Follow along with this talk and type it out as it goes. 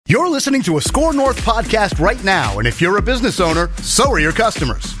You're listening to a Score North podcast right now, and if you're a business owner, so are your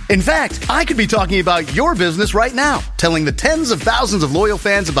customers. In fact, I could be talking about your business right now, telling the tens of thousands of loyal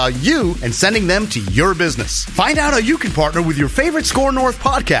fans about you and sending them to your business. Find out how you can partner with your favorite Score North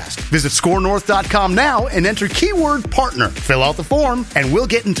podcast. Visit scorenorth.com now and enter keyword partner. Fill out the form, and we'll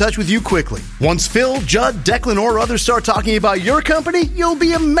get in touch with you quickly. Once Phil, Judd, Declan, or others start talking about your company, you'll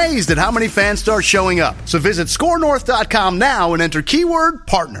be amazed at how many fans start showing up. So visit scorenorth.com now and enter keyword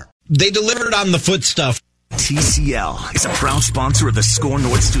partner. They delivered on the foot stuff. TCL is a proud sponsor of the Score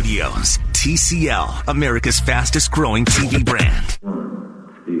North Studios. TCL, America's fastest growing TV brand.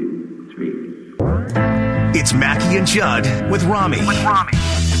 1, 2, 3. It's Mackie and Judd with Rami.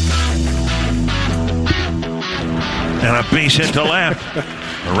 And a base hit to left.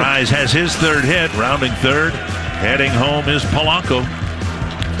 Arise has his third hit, rounding third. Heading home is Polanco.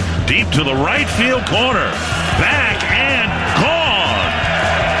 Deep to the right field corner. Back and gone.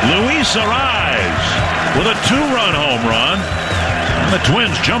 Luis Arise with a 2-run home run. And the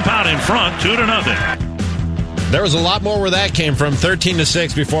Twins jump out in front 2-0. There was a lot more where that came from.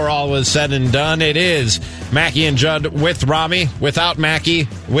 13-6 before all was said and done. It is Mackie and Judd with Rami, without Mackie,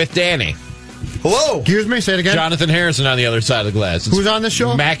 with Danny. Hello. Excuse me, say it again. Jonathan Harrison on the other side of the glass. It's Who's on the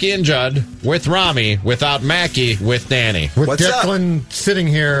show? Mackie and Judd with Rami, without Mackie, with Danny. With What's Declan sitting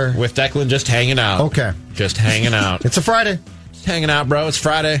here. With Declan just hanging out. Okay. Just hanging out. It's a Friday. Just hanging out, bro. It's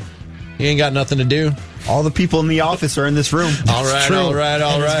Friday. You ain't got nothing to do. All the people in the office are in this room. All right.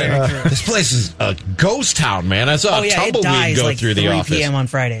 This place is a ghost town, man. I saw a tumbleweed go through the 3 office. p.m. on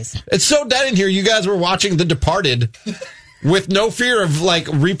Fridays. It's so dead in here. You guys were watching The Departed with no fear of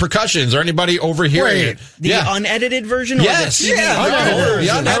repercussions or anybody overhearing it. The unedited version? Yes. Or the The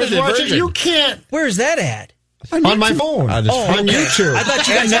unedited version. You can't. Where's that at? On my phone. On YouTube. I thought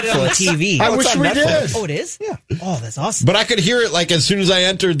you guys had it on the TV. I wish we did. Oh, it is? Yeah. Oh, that's awesome. But I could hear it as soon as I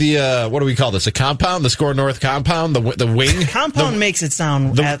entered the, what do we call this? A compound? The Score North compound? The wing? Compound makes it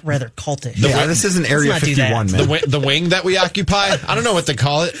sound rather cultish. This isn't Area 51, man. The wing that we occupy? I don't know what they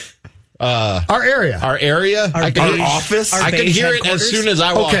call it. Our area. Our area? Our office? I could hear it as soon as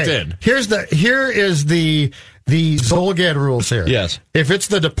I walked in. Here is the Zolgad rules here. Yes. If it's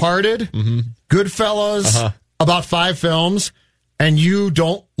The Departed, Goodfellas, about 5 films, and you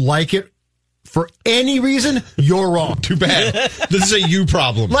don't like it for any reason, you're wrong. Too bad. This is a you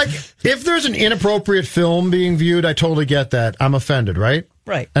problem. If there's an inappropriate film being viewed, I totally get that. I'm offended, right?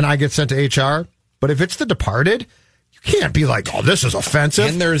 Right. And I get sent to HR. But if it's The Departed, you can't be like, oh, this is offensive.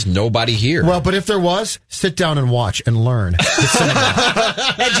 And there's nobody here. Well, but if there was, sit down and watch and learn.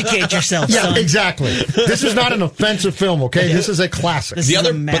 Educate yourself, son. Yeah, exactly. This is not an offensive film, okay? This is a classic. This is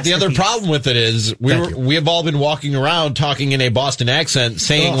a But the other problem with it is we have all been walking around talking in a Boston accent,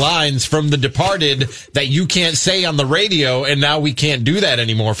 saying lines from The Departed that you can't say on the radio, and now we can't do that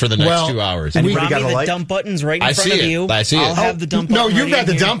anymore for the next 2 hours. And Rami, the dump button's right in front of you. I see it. I'll have the dump button. No, you've got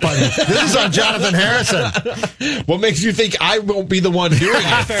the dump button. This is on Jonathan Harrison. What makes you think I won't be the one doing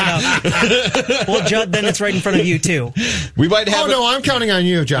it? Fair enough. Well, Judd, then it's right in front of you, too. We might have. No, I'm counting on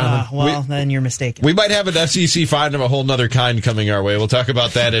you, Jonathan. Then you're mistaken. We might have an FCC fine of a whole nother kind coming our way. We'll talk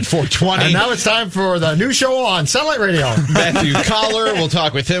about that at 4:20. And now it's time for the new show on Satellite Radio. Matthew Collar. We'll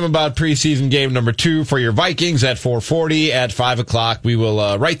talk with him about preseason game number 2 for your Vikings at 4:40. At 5 o'clock, we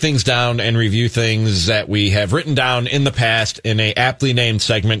will write things down and review things that we have written down in the past in a aptly named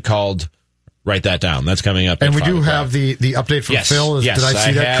segment called Write That Down. That's coming up. And we do have the update from Phil. Yes, did I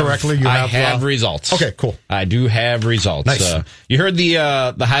see that correctly? I have results. Okay, cool. I do have results. Nice. You heard the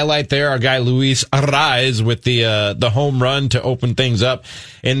highlight there. Our guy Luis Arise with the home run to open things up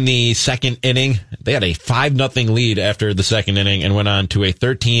in the second inning. They had a 5-0 lead after the second inning and went on to a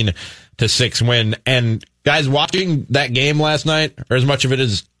 13-6 win. And guys, watching that game last night, or as much of it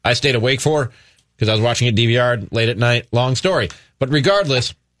as I stayed awake for, because I was watching it DVR'd late at night. Long story. But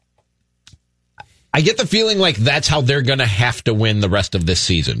regardless, I get the feeling like that's how they're going to have to win the rest of this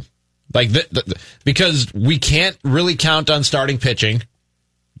season. Because we can't really count on starting pitching.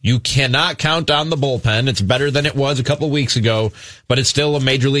 You cannot count on the bullpen. It's better than it was a couple weeks ago, but it's still a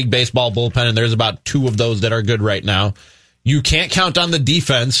Major League Baseball bullpen, and there's about 2 of those that are good right now. You can't count on the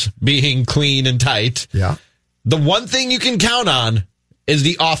defense being clean and tight. Yeah. The one thing you can count on is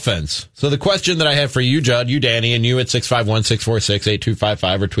the offense. So the question that I have for you, Judd, you, Danny, and you at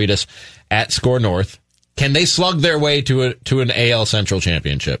 651-646-8255, or tweet us at Score North. Can they slug their way to an AL Central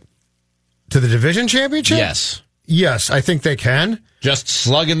championship? To the division championship? Yes. Yes, I think they can. Just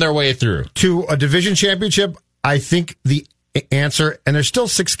slugging their way through. To a division championship, I think the answer, and there's still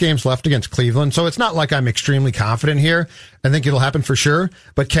 6 games left against Cleveland, so it's not like I'm extremely confident here. I think it'll happen for sure.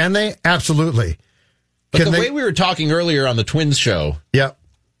 But can they? Absolutely. But way we were talking earlier on the Twins show, yep,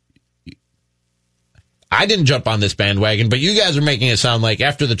 I didn't jump on this bandwagon, but you guys are making it sound like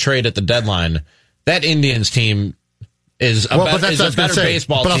after the trade at the deadline, that Indians team is a better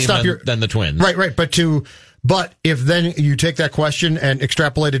baseball team than the Twins. Right. But if then you take that question and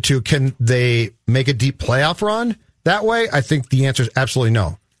extrapolate it to, can they make a deep playoff run that way? I think the answer is absolutely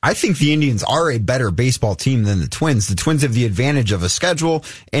no. I think the Indians are a better baseball team than the Twins. The Twins have the advantage of a schedule,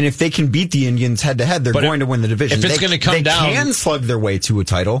 and if they can beat the Indians head-to-head, they're going to win the division. If it's going to come down... They can slug their way to a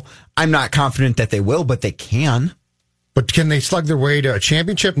title. I'm not confident that they will, but they can. But can they slug their way to a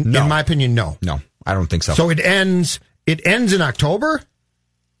championship? No. In my opinion, no. No, I don't think so. So it ends in October,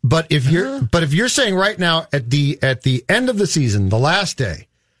 but if you're saying right now at the end of the season, the last day,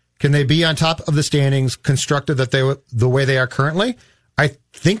 can they be on top of the standings constructed the way they are currently? I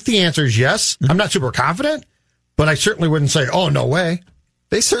think the answer is yes. I'm not super confident, but I certainly wouldn't say, oh, no way.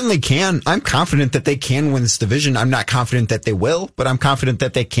 They certainly can. I'm confident that they can win this division. I'm not confident that they will, but I'm confident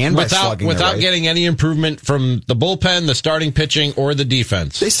that they can by slugging their way. Without getting any improvement from the bullpen, the starting pitching, or the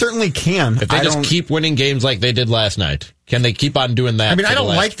defense. They certainly can. If they just keep winning games like they did last night, can they keep on doing that? I mean, I don't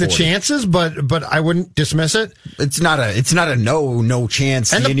like the chances, but I wouldn't dismiss it. It's not a no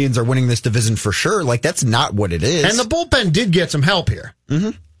chance. The Indians are winning this division for sure. Like, that's not what it is. And the bullpen did get some help here.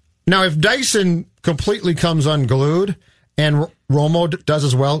 Mm-hmm. Now, if Dyson completely comes unglued and Romo does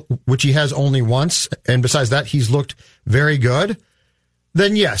as well, which he has only once, and besides that, he's looked very good,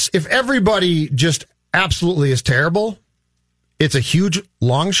 then yes, if everybody just absolutely is terrible, it's a huge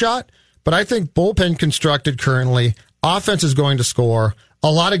long shot. But I think bullpen constructed currently, offense is going to score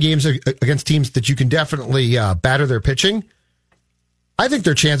a lot of games against teams that you can definitely batter their pitching. I think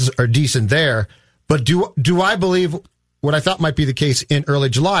their chances are decent there. But do I believe what I thought might be the case in early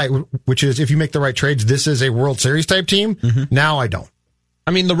July, which is if you make the right trades, this is a World Series type team? Mm-hmm. Now I don't. I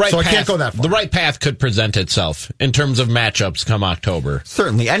mean, the right path, I can't go that far. The right path could present itself in terms of matchups come October.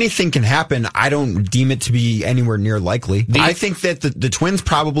 Certainly. Anything can happen. I don't deem it to be anywhere near likely. I think that the Twins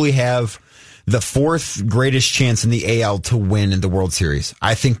probably have the fourth greatest chance in the AL to win in the World Series.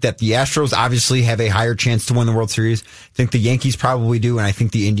 I think that the Astros obviously have a higher chance to win the World Series. I think the Yankees probably do, and I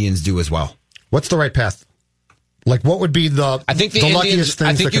think the Indians do as well. What's the right path? Like, what would be the luckiest thing?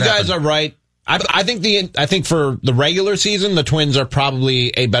 I think you guys are right. I think for the regular season, the Twins are probably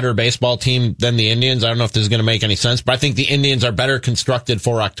a better baseball team than the Indians. I don't know if this is going to make any sense, but I think the Indians are better constructed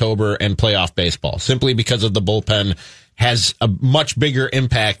for October and playoff baseball, simply because of the bullpen has a much bigger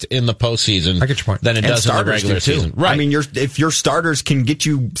impact in the postseason than it does in the regular season. Right. I mean, if your starters can get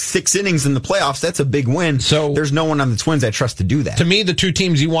you 6 innings in the playoffs, that's a big win. So there's no one on the Twins I trust to do that. To me, the two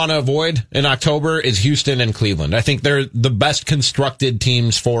teams you want to avoid in October is Houston and Cleveland. I think they're the best constructed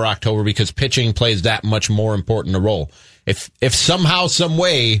teams for October because pitching plays that much more important a role. If somehow, some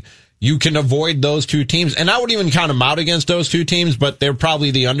way, you can avoid those two teams, and I wouldn't even count them out against those two teams, but they're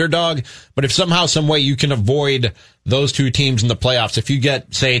probably the underdog. But if somehow, some way you can avoid those two teams in the playoffs, if you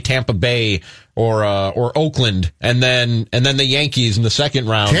get, say, Tampa Bay or Oakland, and then the Yankees in the second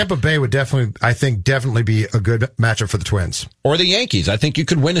round. Tampa Bay would definitely be a good matchup for the Twins. Or the Yankees. I think you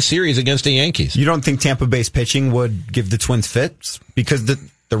could win a series against the Yankees. You don't think Tampa Bay's pitching would give the Twins fits? Because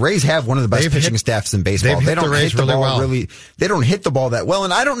the Rays have one of the best pitching staffs in baseball. They don't hit the ball really. They don't hit the ball that well,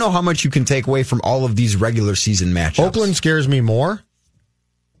 and I don't know how much you can take away from all of these regular season matchups. Oakland scares me more,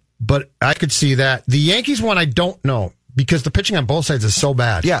 but I could see that. The Yankees one, I don't know, because the pitching on both sides is so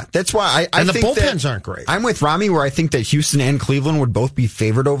bad. Yeah, that's why I think the bullpens aren't great. I'm with Rami, where I think that Houston and Cleveland would both be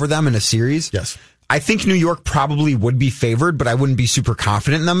favored over them in a series. Yes. I think New York probably would be favored, but I wouldn't be super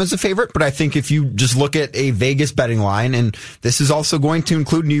confident in them as a favorite. But I think if you just look at a Vegas betting line, and this is also going to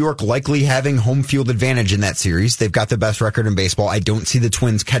include New York likely having home field advantage in that series. They've got the best record in baseball. I don't see the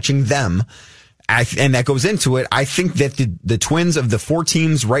Twins catching them. And that goes into it. I think that the Twins, of the 4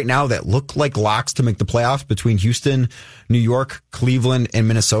 teams right now that look like locks to make the playoffs between Houston, New York, Cleveland, and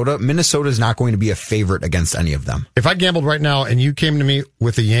Minnesota is not going to be a favorite against any of them. If I gambled right now and you came to me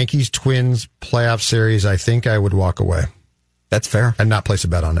with the Yankees-Twins playoff series, I think I would walk away. That's fair. And not place a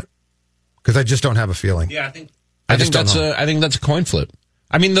bet on it. Because I just don't have a feeling. Yeah, I think that's a coin flip.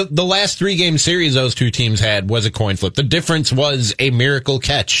 I mean, the last 3-game series those two teams had was a coin flip. The difference was a miracle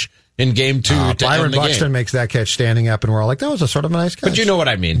catch in game 2 to Byron end the Buxton game. makes that catch standing up, and we're all like, that was a sort of a nice catch. But you know what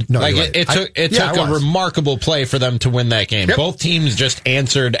I mean. No, like right. it took a remarkable play for them to win that game. Yep. Both teams just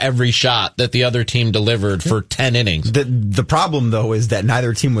answered every shot that the other team delivered for 10 innings. The problem, though, is that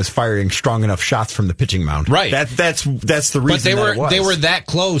neither team was firing strong enough shots from the pitching mound. Right. That's the reason. But they were that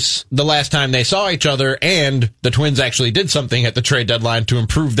close the last time they saw each other, and the Twins actually did something at the trade deadline to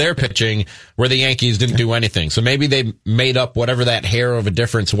improve their pitching, where the Yankees didn't do anything. So maybe they made up whatever that hair of a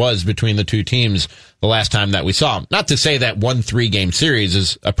difference was was between the two teams the last time that we saw them. Not to say that 1 3-game series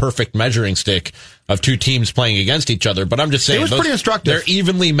is a perfect measuring stick of two teams playing against each other, but I'm just saying it was pretty instructive. They're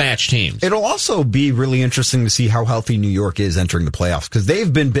evenly matched teams. It'll also be really interesting to see how healthy New York is entering the playoffs, because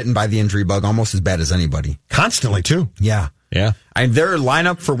they've been bitten by the injury bug almost as bad as anybody. Constantly, too. Yeah. Yeah. And their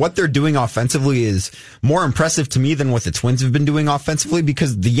lineup for what they're doing offensively is more impressive to me than what the Twins have been doing offensively,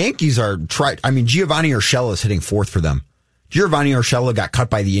 because the Yankees are Giovanni Urshela is hitting 4th for them. Giovanni Urshela got cut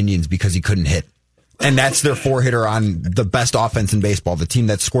by the Indians because he couldn't hit. And that's their 4-hitter on the best offense in baseball. The team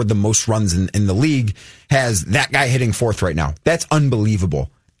that scored the most runs in the league has that guy hitting 4th right now. That's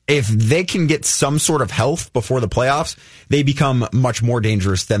unbelievable. If they can get some sort of health before the playoffs, they become much more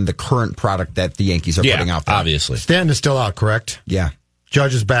dangerous than the current product that the Yankees are putting out there. Obviously. Stanton is still out, correct? Yeah.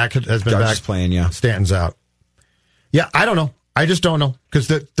 Judge is back, has been Judge back. is playing, yeah. Stanton's out. Yeah, I don't know. I just don't know. Because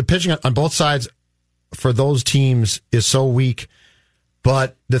the pitching on both sides for those teams is so weak.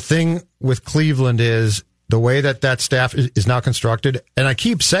 But the thing with Cleveland is the way that staff is now constructed, and I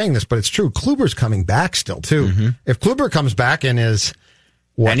keep saying this, but it's true. Kluber's coming back still, too. Mm-hmm. If Kluber comes back and is...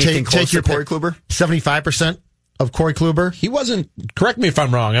 Anything close to Corey Kluber? 75% of Corey Kluber? He wasn't, correct me if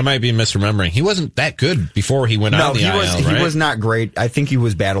I'm wrong, I might be misremembering. He wasn't that good before he went on the IL, right? He was not great. I think he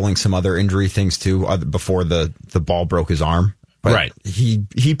was battling some other injury things, too, before the ball broke his arm. But right.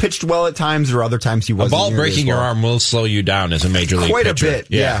 He pitched well at times, or other times he wasn't. A ball breaking your arm will slow you down as a major league quite pitcher. a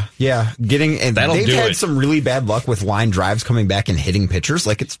bit. Yeah. They've had some really bad luck with line drives coming back and hitting pitchers.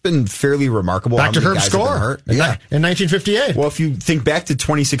 Like, it's been fairly remarkable. Back to Herb Score. In 1958. Well, if you think back to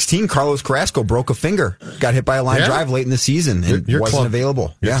 2016, Carlos Carrasco broke a finger, got hit by a line drive late in the season, and wasn't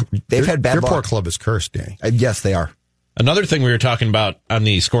available. They've had bad luck. Your poor club is cursed, Danny. Yes, they are. Another thing we were talking about on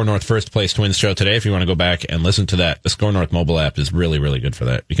the Score North First Place Twins show today, if you want to go back and listen to that, the Score North mobile app is really, really good for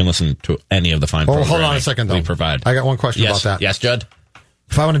that. You can listen to any of the fine programming hold on a second, though. we provide. I got one question about that. Yes, Judd?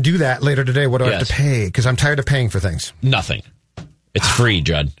 If I want to do that later today, what do I have to pay? Because I'm tired of paying for things. Nothing. It's free,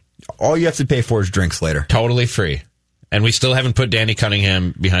 Judd. All you have to pay for is drinks later. Totally free. And we still haven't put Danny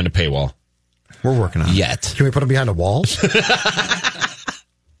Cunningham behind a paywall. We're working on it. Yet. Can we put him behind a wall?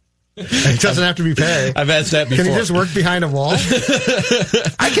 It doesn't have to be paid. I've asked that before. Can he just work behind a wall?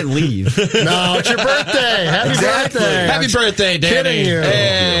 I can leave. No, it's your birthday. Happy birthday. Happy birthday, Danny. Kidding you.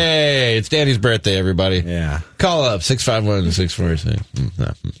 Hey, it's Danny's birthday, everybody. Yeah. Call up 651-646.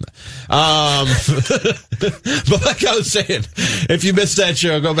 But like I was saying, if you missed that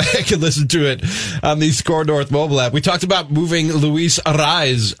show, go back and listen to it on the Score North mobile app. We talked about moving Luis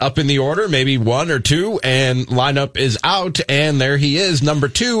Arraez up in the order, maybe 1 or 2, and lineup is out, and there he is, number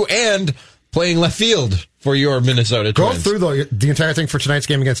 2, and playing left field for your Minnesota Twins. Go through the entire thing for tonight's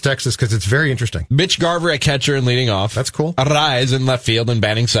game against Texas, because it's very interesting. Mitch Garver at catcher and leading off. That's cool. Arraez in left field and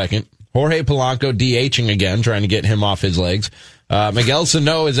batting second. Jorge Polanco DHing again, trying to get him off his legs. Miguel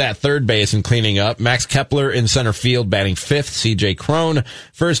Sano is at third base and cleaning up. Max Kepler in center field batting 5th. CJ Cron,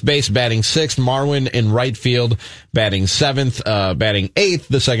 first base batting 6th. Marwin in right field batting 7th. Batting 8th,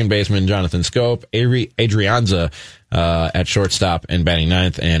 the second baseman Jonathan Scope. Adrianza at shortstop and batting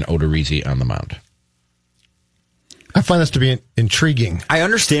 9th. And Odorizzi on the mound. I find this to be intriguing. I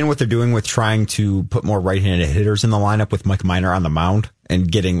understand what they're doing with trying to put more right-handed hitters in the lineup with Mike Minor on the mound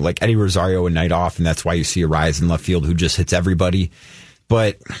and getting like Eddie Rosario a night off, and that's why you see Arraez in left field who just hits everybody.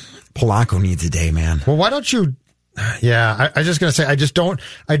 But Polanco needs a day, man. Well, why don't you? Yeah, I just gonna say I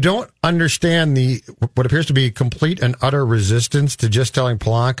don't understand what appears to be complete and utter resistance to just telling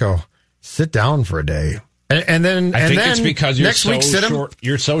Polanco sit down for a day, and then I think it's because you're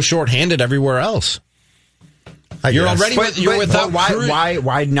you're so short-handed everywhere else. You're already without.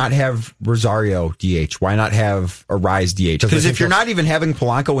 Why not have Rosario DH? Why not have Arraez DH? Because if you're not even having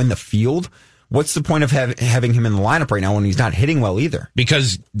Polanco in the field, what's the point of having him in the lineup right now when he's not hitting well either?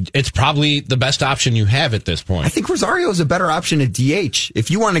 Because it's probably the best option you have at this point. I think Rosario is a better option at DH.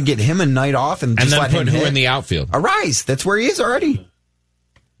 If you want to get him a night off and just then let put him who hit, in the outfield? Arraez, that's where he is already.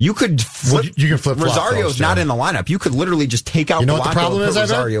 You could flip. You can flip. Rosario's not in the lineup. You could literally just take out. You know Polanco what the problem is?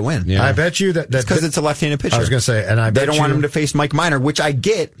 Rosario in. Yeah. I bet you that because it's a left-handed pitcher. I was going to say, and they don't want him to face Mike Minor, which I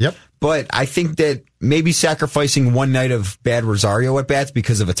get. Yep. But I think that maybe sacrificing one night of bad Rosario at bats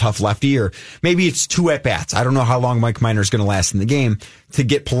because of a tough lefty, or maybe it's 2 at bats. I don't know how long Mike Minor is going to last in the game. To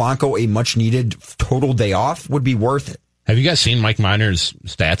get Polanco a much-needed total day off would be worth it. Have you guys seen Mike Minor's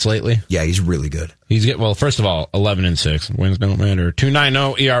stats lately? Yeah, he's really good. First of all, 11-6. Wins don't matter.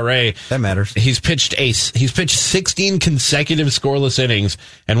 2.90 ERA. That matters. He's pitched 16 consecutive scoreless innings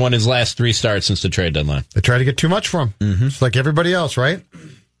and won his last 3 starts since the trade deadline. They try to get too much from him. Mm-hmm. It's like everybody else, right?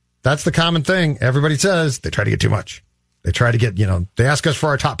 That's the common thing. Everybody says they try to get too much. They try to get, they ask us for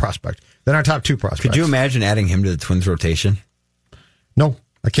our top prospect, then our top 2 prospects. Could you imagine adding him to the Twins rotation? No.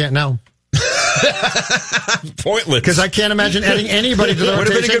 I can't now. Pointless. Because I can't imagine adding anybody to the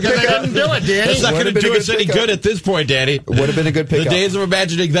rotation because they didn't do it, Danny. It's not going to do us any good at this point, Danny. Would have been a good pickup. The days of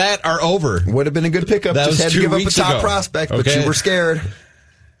imagining that are over. Would have been a good pickup. That Just was had to 2 give up a weeks top ago. prospect, but Okay. you were scared.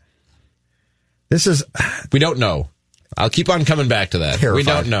 This is... We don't know. I'll keep on coming back to that. Terrified. We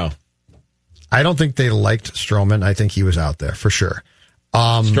don't know. I don't think they liked Stroman. I think he was out there for sure.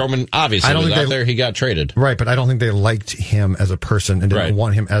 Stroman obviously I don't was think out there. He got traded. Right, but I don't think they liked him as a person and didn't Right.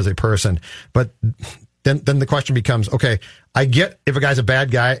 want him as a person. But then the question becomes, okay, I get if a guy's a bad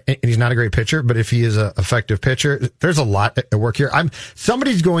guy and he's not a great pitcher, but if he is an effective pitcher, there's a lot at work here.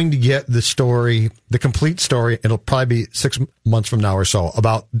 Somebody's going to get the story, the complete story. It'll probably be 6 months from now or so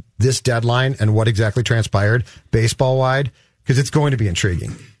about this deadline and what exactly transpired baseball wide, because it's going to be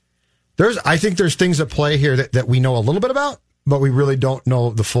intriguing. I think there's things at play here that we know a little bit about, but we really don't know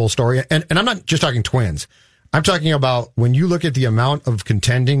the full story. And I'm not just talking Twins. I'm talking about when you look at the amount of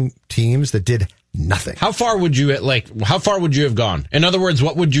contending teams that did nothing. How far would you have gone? In other words,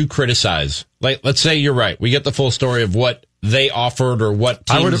 what would you criticize? Like, let's say you're right. We get the full story of what they offered or what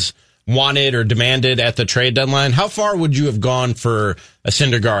teams wanted or demanded at the trade deadline. How far would you have gone for a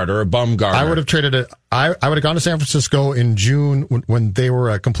Syndergaard or a Bumgarner? I would have traded it. I would have gone to San Francisco in June when they were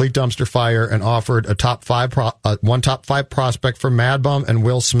a complete dumpster fire and offered a one top five prospect for Mad Bum and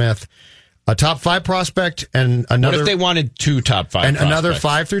Will Smith, a top 5 prospect and another. What if they wanted 2 top 5 and prospects? another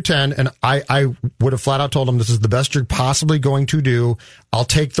 5 through 10? And I would have flat out told them this is the best you're possibly going to do. I'll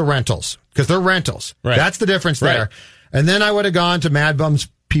take the rentals because they're rentals. Right. That's the difference there. Right. And then I would have gone to Mad Bum's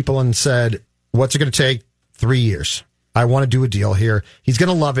people and said, "What's it going to take? 3 years. I want to do a deal here. He's going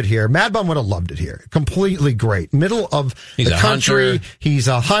to love it here." Mad Bum would have loved it here. Completely great. Middle of He's the a country. hunter. He's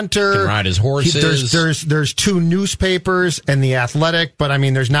a hunter. Can ride his horses. There's 2 newspapers and The Athletic, but I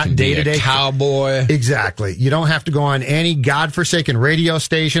mean, there's not day to day cowboy. Exactly. You don't have to go on any godforsaken radio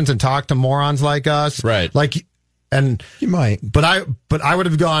stations and talk to morons like us. Right. And You might. but I would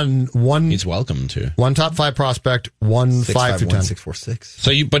have gone He's welcome to. one top 5 prospect, 1 5 through 10. 646.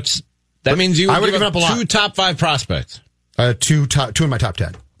 So that means you I would would give have given up up a lot. 2 top 5 prospects. 2 in my top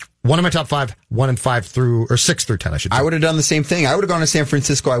 10. 1 in my top 5, 1 in 5 through, or 6 through 10, I should say. I would have done the same thing. I would have gone to San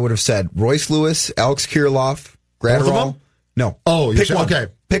Francisco. I would have said Royce Lewis, Alex Kirilloff, Both of Gratterall. them? No. Oh, pick you're one. saying-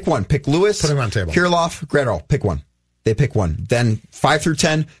 okay. Pick one. Pick Lewis. Put him on the table. Kirilloff, Gratterall. Pick one. They pick one. Then 5 through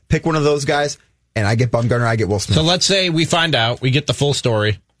 10, pick one of those guys, and I get Bumgarner, I get Will Smith. So let's say we find out, we get the full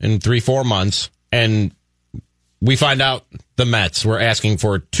story in 3-4 months, and we find out the Mets were asking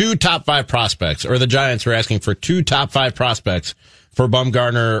for 2 top 5 prospects, or the Giants were asking for 2 top 5 prospects for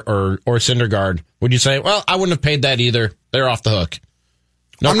Bumgarner or Syndergaard. Would you say, well, I wouldn't have paid that either. They're off the hook.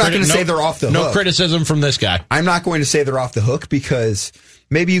 I'm not going to say they're off the hook. No criticism from this guy. I'm not going to say they're off the hook because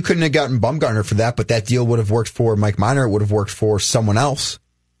maybe you couldn't have gotten Bumgarner for that, but that deal would have worked for Mike Minor. It would have worked for someone else.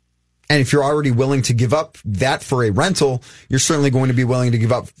 And if you're already willing to give up that for a rental, you're certainly going to be willing to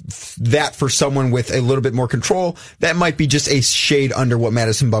give up that for someone with a little bit more control. That might be just a shade under what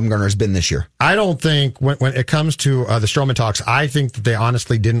Madison Bumgarner has been this year. I don't think when it comes to the Stroman talks, I think that they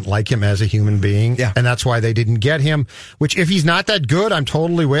honestly didn't like him as a human being. Yeah. And that's why they didn't get him, which if he's not that good, I'm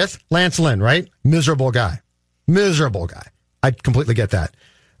totally with Lance Lynn, right? Miserable guy. I completely get that.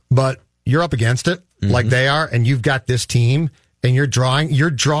 But you're up against it like they are, and you've got this team and you're drawing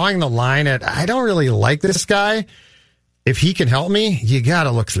the line at, I don't really like this guy. If he can help me, you got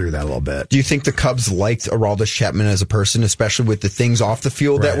to look through that a little bit. Do you think the Cubs liked Aroldis Chapman as a person, especially with the things off the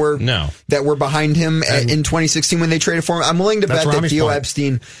field that were behind him in 2016 when they traded for him? I'm willing to bet that Theo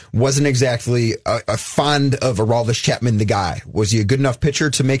Epstein wasn't exactly a fond of Aroldis Chapman, the guy. Was he a good enough pitcher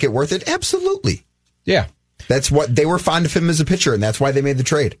to make it worth it? Absolutely. Yeah. That's what they were fond of him as a pitcher, and that's why they made the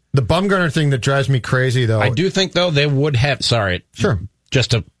trade. The Bumgarner thing that drives me crazy, though. I do think, though, they would have... Sorry. Sure.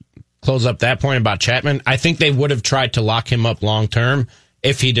 Just to close up that point about Chapman, I think they would have tried to lock him up long-term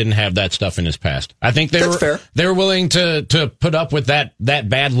if he didn't have that stuff in his past. I think they were willing to put up with that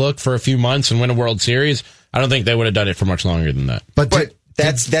bad look for a few months and win a World Series. I don't think they would have done it for much longer than that. But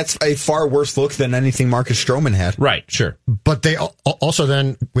that's a far worse look than anything Marcus Stroman had. Right, sure. But they also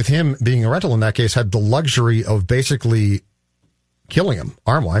then, with him being a rental in that case, had the luxury of basically killing him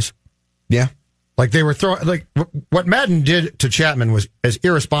arm-wise. Yeah. Like they were throwing, like what Madden did to Chapman was as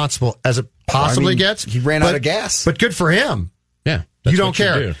irresponsible as it possibly gets. He ran out of gas. But good for him. Yeah. You don't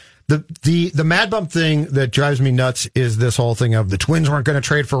care. The Mad Bump thing that drives me nuts is this whole thing of the Twins weren't going to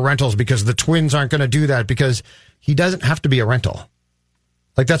trade for rentals because the Twins aren't going to do that because he doesn't have to be a rental.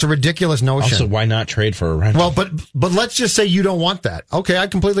 Like, that's a ridiculous notion. Also, why not trade for a rental? Well, but let's just say you don't want that. Okay, I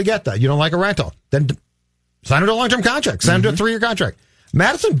completely get that. You don't like a rental. Then sign him to a long-term contract. Sign him to a 3-year contract.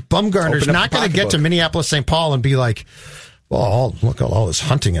 Madison Bumgarner's not going to get to Minneapolis, St. Paul and be like, Oh, look at all this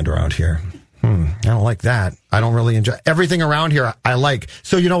hunting around here. I don't like that. I don't really enjoy everything around here. I like.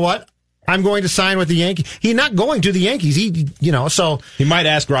 So you know what? I'm going to sign with the Yankees. He's not going to the Yankees. So he might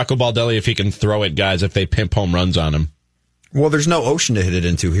ask Rocco Baldelli if he can throw it, guys, if they pimp home runs on him. Well, there's no ocean to hit it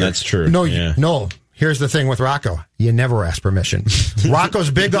into here. That's true. No. Here's the thing with Rocco. You never ask permission.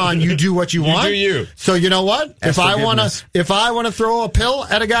 Rocco's big on you do what you want. You do you. So you know what? If I want to throw a pill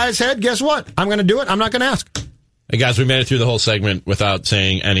at a guy's head, guess what? I'm going to do it. I'm not going to ask. Hey, guys, we made it through the whole segment without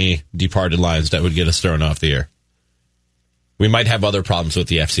saying any departed lines that would get us thrown off the air. We might have other problems with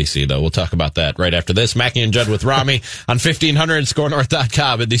the FCC, though. We'll talk about that right after this. Mackey and Judd with Rami on 1500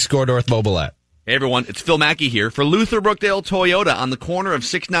 ScoreNorth.com and the Score North mobile app. Hey, everyone. It's Phil Mackey here for Luther Brookdale Toyota on the corner of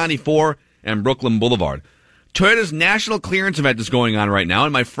 694 and Brooklyn Boulevard. Toyota's national clearance event is going on right now,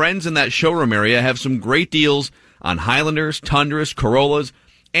 and my friends in that showroom area have some great deals on Highlanders, Tundras, Corollas,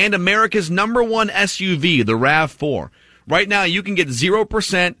 and America's #1 SUV, the RAV4. Right now, you can get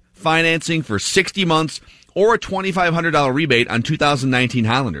 0% financing for 60 months or a $2,500 rebate on 2019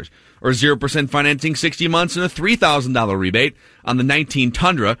 Highlanders, or 0% financing 60 months and a $3,000 rebate on the 19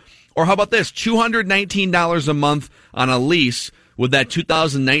 Tundra. Or how about this, $219 a month on a lease with that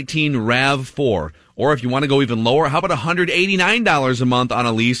 2019 RAV4. Or if you want to go even lower, how about $189 a month on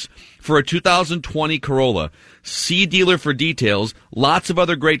a lease for a 2020 Corolla? See dealer for details. Lots of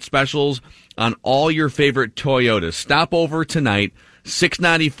other great specials on all your favorite Toyotas. Stop over tonight,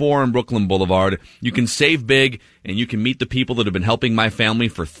 694 on Brooklyn Boulevard. You can save big, and you can meet the people that have been helping my family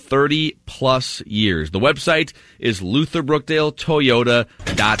for 30-plus years. The website is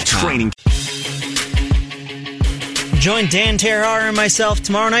LutherBrookdaleToyota.com. Training. Join Dan Terhaar and myself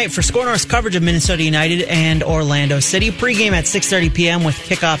tomorrow night for Score North's coverage of Minnesota United and Orlando City. Pregame at 6:30 p.m. with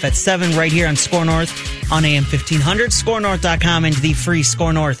kickoff at 7 right here on Score North on AM 1500, ScoreNorth.com, and the free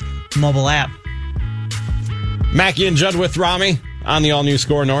Score North mobile app. Mackey and Judd with Rami on the all-new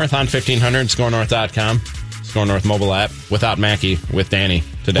Score North on 1500, ScoreNorth.com, Score North mobile app. Without Mackey, with Danny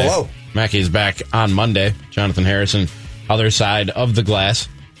today. Hello. Mackey's back on Monday. Jonathan Harrison, other side of the glass.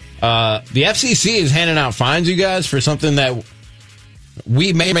 The FCC is handing out fines, you guys, for something that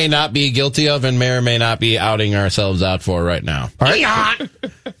we may or may not be guilty of and may or may not be outing ourselves out for right now. All right?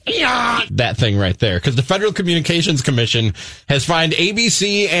 That thing right there. Because the Federal Communications Commission has fined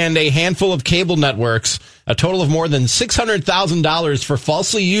ABC and a handful of cable networks a total of more than $600,000 for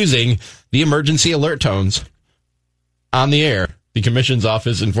falsely using the emergency alert tones on the air. The Commission's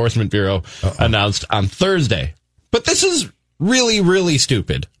Office Enforcement Bureau announced on Thursday. But this is really, really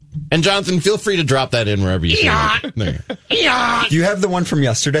stupid. And Jonathan, feel free to drop that in wherever you see it. There. Do you have the one from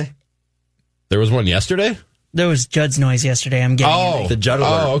yesterday? There was one yesterday? There was Judd's noise yesterday. I'm getting the Judd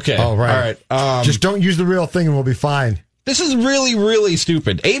alert. Oh, okay. Oh, right. All right. Just don't use the real thing and we'll be fine. This is really, really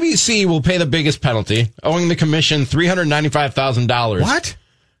stupid. ABC will pay the biggest penalty, owing the commission $395,000. What?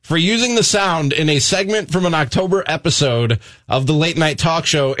 For using the sound in a segment from an October episode of the late night talk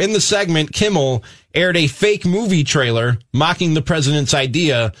show. In the segment, Kimmel aired a fake movie trailer mocking the president's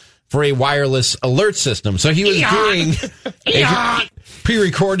idea for a wireless alert system. So he was doing a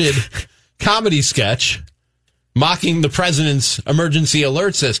pre-recorded comedy sketch mocking the president's emergency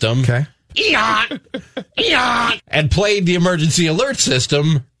alert system. Okay. And played the emergency alert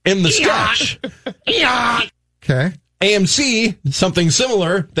system in the sketch. Okay. AMC, something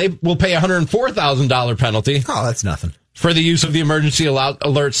similar, they will pay a $104,000 penalty. Oh, that's nothing. For the use of the emergency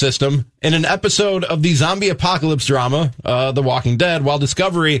alert system in an episode of the zombie apocalypse drama, The Walking Dead, while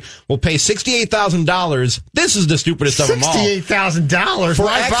Discovery will pay $68,000. This is the stupidest of them all. $68,000?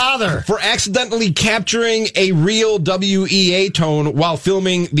 Why bother? For accidentally capturing a real WEA tone while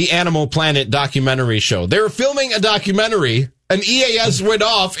filming the Animal Planet documentary show. They were filming a documentary. An EAS went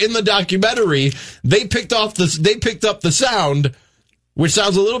off in the documentary. They picked up the sound, which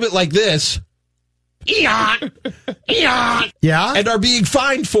sounds a little bit like this. Yeah. And are being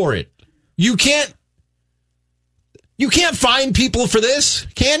fined for it. You can't fine people for this,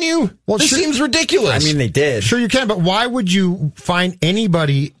 can you? Well, this seems ridiculous. I mean, they did. Sure you can, but why would you fine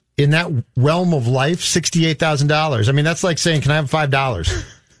anybody in that realm of life $68,000? I mean, that's like saying, can I have $5?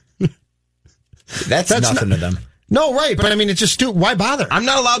 That's nothing to them. No, right, but I mean, it's just stupid. Why bother? I'm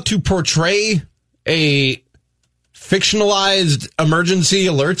not allowed to portray a fictionalized emergency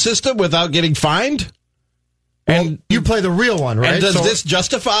alert system without getting fined? Well, and you play the real one, right? And does this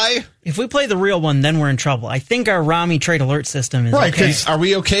justify? If we play the real one, then we're in trouble. I think our Rami trade alert system is right, okay. Are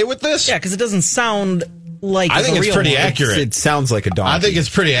we okay with this? Yeah, because it doesn't sound like I think it's pretty accurate. It sounds like a donkey. I think it's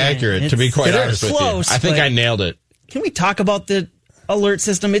pretty accurate, to be quite honest with close, you. I think I nailed it. Can we talk about the alert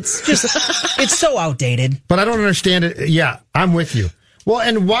system? It's just, it's so outdated. But I don't understand it. Yeah, I'm with you. Well,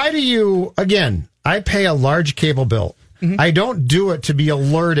 and why do you, again, I pay a large cable bill. I don't do it to be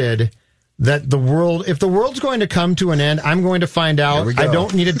alerted that if the world's going to come to an end, I'm going to find out. I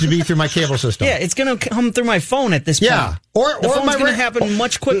don't need it to be through my cable system. Yeah, it's going to come through my phone at this point. Yeah, or phone's going to happen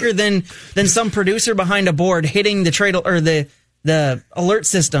much quicker than some producer behind a board hitting the trade or the alert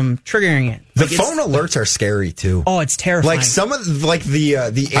system triggering it. The phone alerts are scary too. Oh, it's terrifying. Like some of the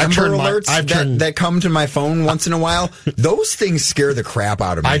Amber alerts that come to my phone once in a while, those things scare the crap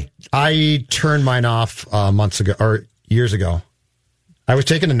out of me. I turned mine off months ago or years ago. I was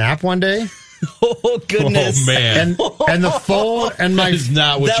taking a nap one day. Oh goodness! Oh man! And the phone and my that is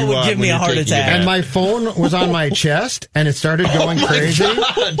not what that you would want give me a heart attack. And my phone was on my chest, and it started going crazy.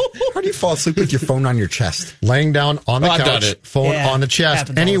 How do you fall asleep with your phone on your chest? Laying down on the couch, phone on the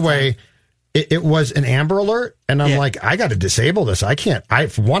chest. Anyway, it was an Amber Alert, and I'm like, I got to disable this. I can't.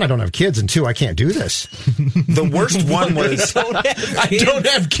 For one, I don't have kids, and two, I can't do this. The worst one was I don't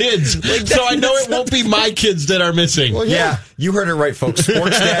have kids, so I know it won't be my kids that are missing. Well, yeah, you heard it right, folks.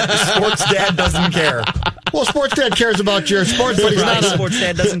 Sports dad doesn't care. Well, sports dad cares about your sports, but he's not. Sports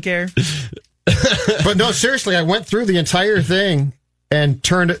dad doesn't care. But no, seriously, I went through the entire thing and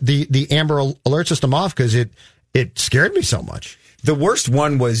turned the Amber Alert system off because it scared me so much. The worst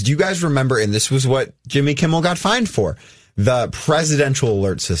one was, do you guys remember, and this was what Jimmy Kimmel got fined for, the presidential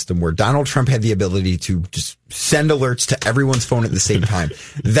alert system where Donald Trump had the ability to just send alerts to everyone's phone at the same time.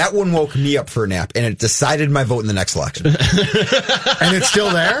 That one woke me up for a nap, and it decided my vote in the next election. And it's still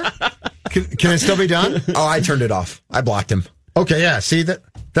there? Can it still be done? Oh, I turned it off. I blocked him. Okay, yeah, see,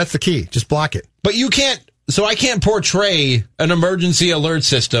 that's the key. Just block it. But you can't. So I can't portray an emergency alert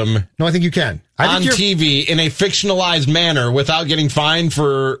system. No, I think you can. On TV in a fictionalized manner without getting fined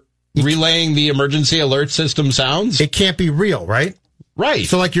for relaying the emergency alert system sounds. It can't be real, right? Right.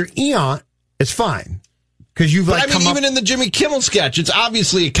 So like your Eon, it's fine. Because you've even in the Jimmy Kimmel sketch, it's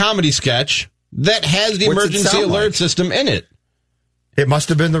obviously a comedy sketch that has the emergency alert system in it. It must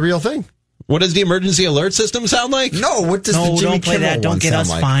have been the real thing. What does the emergency alert system sound like? No, what does the Jimmy Kimmel one Don't get us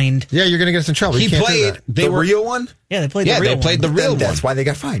like? fined. Yeah, you're going to get us in trouble. He played the real one? Yeah, they played the real one. the real one. That's why they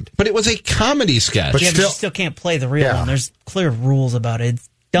got fined. But it was a comedy sketch. But you still can't play the real one. There's clear rules about it. It's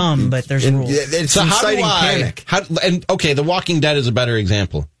dumb, but there's rules. It's so inciting panic. The Walking Dead is a better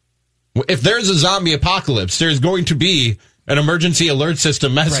example. If there's a zombie apocalypse, there's going to be an emergency alert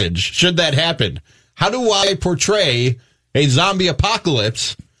system message. Right. Should that happen? How do I portray a zombie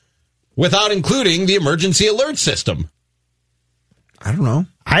apocalypse without including the emergency alert system? I don't know.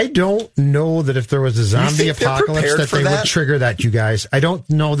 I don't know that if there was a zombie apocalypse that they would trigger that, you guys. I don't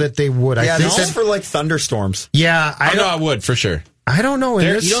know that they would. Yeah, I think this is for like thunderstorms. Yeah, I know I would for sure. I don't know.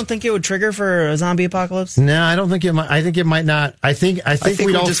 You don't think it would trigger for a zombie apocalypse? No, I don't think it might. I think it might not. I think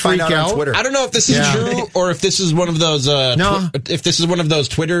we'd all just freak find out on Twitter. I don't know if this is true or if this is one of those. If this is one of those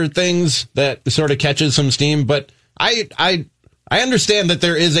Twitter things that sort of catches some steam, but I understand that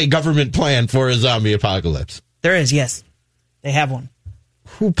there is a government plan for a zombie apocalypse. There is, yes. They have one.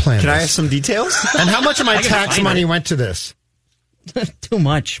 Who planned Can this? I have some details? And how much of my tax money went to this? Too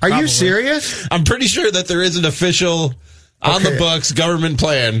much. Are you serious? I'm pretty sure that there is an official on the books government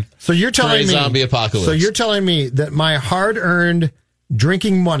plan for a zombie apocalypse. So you're telling me that my hard-earned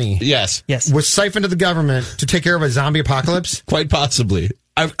drinking money yes, was siphoned to the government to take care of a zombie apocalypse? Quite possibly.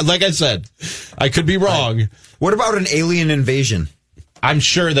 Like I said, I could be wrong. What about an alien invasion? I'm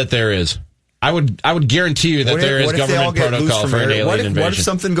sure that there is. I would guarantee you that there is government protocol for an alien invasion. What if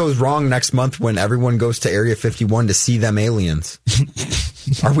something goes wrong next month when everyone goes to Area 51 to see them aliens?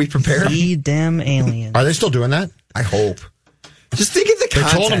 Are we prepared? See them aliens. Are they still doing that? I hope. Just think of the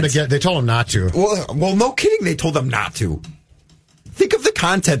content. They told them not to. Well, no kidding. They told them not to. Think of the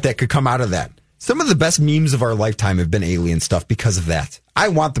content that could come out of that. Some of the best memes of our lifetime have been alien stuff because of that. I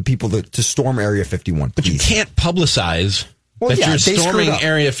want the people to storm Area 51. But you can't publicize that you're storming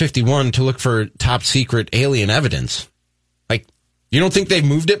Area 51 to look for top secret alien evidence. Like, you don't think they've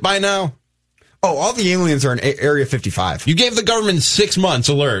moved it by now? Oh, all the aliens are in Area 55. You gave the government 6 months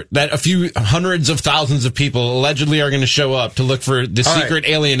alert that a few hundreds of thousands of people allegedly are going to show up to look for the secret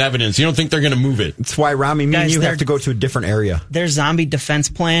alien evidence. You don't think they're going to move it? That's why, Rami, me and you have to go to a different area. Their zombie defense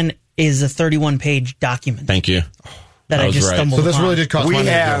plan is a 31-page document. Thank you. That I just stumbled upon. So this really did cost money.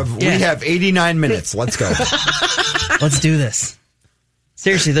 We have 89 minutes. Let's go. Let's do this.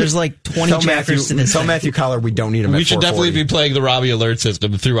 Seriously, there's like 20 chapters to this. Tell Matthew Collar we don't need him. We should definitely be playing the Robbie alert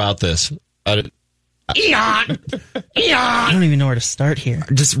system throughout this. Eon! I don't even know where to start here.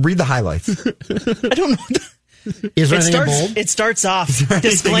 Just read the highlights. I don't know. Is there anything in bold? It starts off,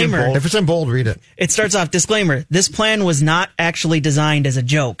 disclaimer. If it's in bold, read it. It starts off, disclaimer. This plan was not actually designed as a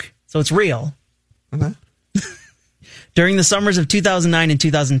joke, so it's real. Okay. During the summers of 2009 and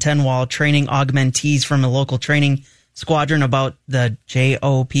 2010, while training augmentees from a local training Squadron about the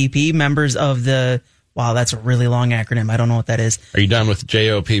JOPP members of the... Wow, that's a really long acronym. I don't know what that is. Are you done with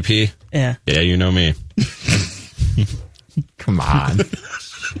JOPP? Yeah. Yeah, you know me. Come on.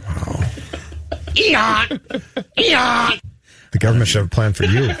 The government should have a plan for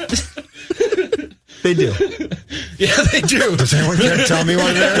you. They do. Yeah, they do. Does anyone care to tell me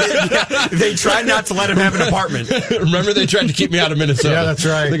what it is? Yeah, they tried not to let him have an apartment. Remember, they tried to keep me out of Minnesota. Yeah, that's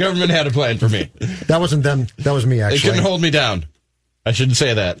right. The government had a plan for me. That wasn't them. That was me, They actually. couldn't hold me down. I shouldn't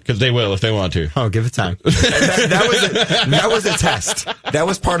say that because they will if they want to. Oh, give it time. That was a test. That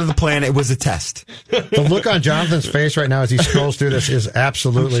was part of the plan. It was a test. The look on Jonathan's face right now as he scrolls through this is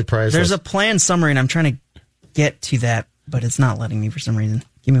absolutely priceless. There's a plan summary, and I'm trying to get to that, but it's not letting me for some reason.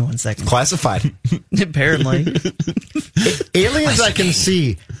 Give me 1 second. Classified. Apparently. Aliens I can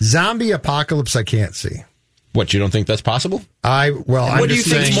see. Zombie apocalypse I can't see. What, you don't think that's possible? I'm What do you just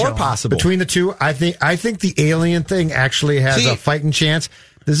think is saying, more possible? between the two? I think the alien thing actually has a fighting chance.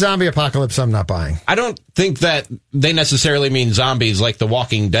 The zombie apocalypse I'm not buying. I don't think that they necessarily mean zombies like the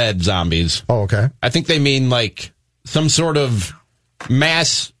Walking Dead zombies. Oh, okay. I think they mean like some sort of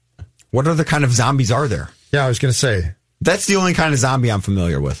mass. What other kind of zombies are there? Yeah, I was going to say. That's the only kind of zombie I'm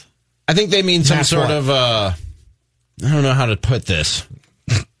familiar with. I think they mean some Mass sort what? of. I don't know how to put this.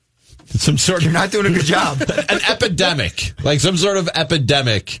 Some sort You're of not doing a good job. an epidemic, like some sort of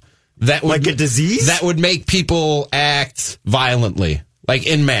epidemic that would, Like a disease? that would make people act violently, like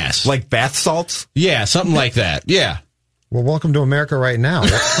en masse. Like bath salts? Yeah, something like that. Yeah. Well, welcome to America right now.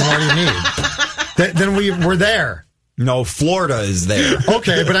 What more do you need? Then we're there. No, Florida is there.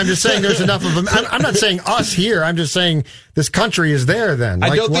 Okay, but I'm just saying there's enough of them. I'm not saying us here. I'm just saying this country is there then. I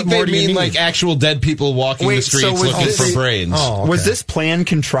Like, don't what think more they do you mean need? like actual dead people walking Wait, the so streets was looking this- for brains. Oh, okay. Was this plan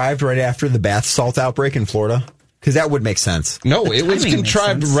contrived right after the bath salt outbreak in Florida? Because that would make sense. No, it was timing makes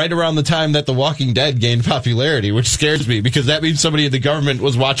contrived sense. right around the time that The Walking Dead gained popularity, which scares me because that means somebody in the government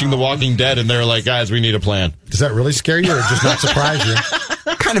was watching The Walking Dead and they're like, guys, we need a plan. Does that really scare you or just not surprise you?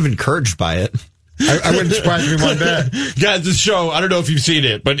 I'm kind of encouraged by it. I wouldn't surprise me one bit. Guys, this show, I don't know if you've seen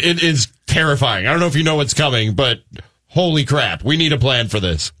it, but it is terrifying. I don't know if you know what's coming, but holy crap, we need a plan for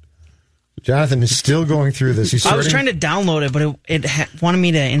this. Jonathan is still going through this. He's I was sorting- trying to download it, but it wanted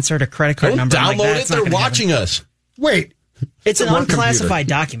me to insert a credit card Don't number. I'm download like, it. that's not They're gonna happen. watching us. Wait. It's an a work unclassified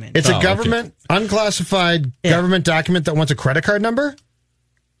document. It's a okay. government, unclassified government document that wants a credit card number?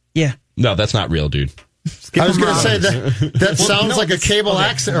 Yeah. No, that's not real, dude. I was going to say that sounds like a cable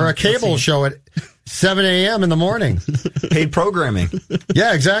access or a cable show at 7 a.m. in the morning. Paid programming.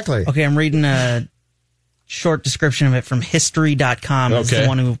 Yeah, exactly. Okay, I'm reading a short description of it from history.com. It's Okay. the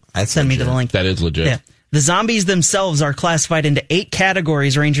one who That's sent me to legit. the link. That is legit. Yeah. The zombies themselves are classified into 8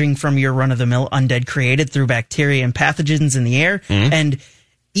 categories ranging from your run-of-the-mill undead created through bacteria and pathogens in the air and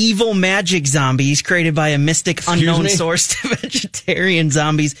evil magic zombies created by a mystic unknown me? source to vegetarian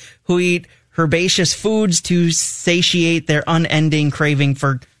zombies who eat herbaceous foods to satiate their unending craving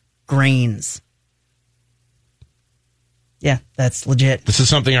for grains. Yeah, that's legit. This is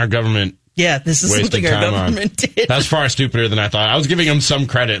something our government Yeah, this is wasted something our time on. government did. That's far stupider than I thought. I was giving them some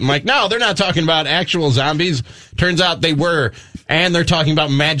credit. I'm like, no, they're not talking about actual zombies. Turns out they were. And they're talking about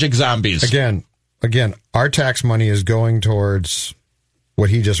magic zombies. Again, our tax money is going towards what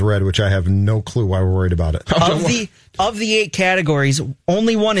he just read, which I have no clue why we're worried about it. Of the 8 categories,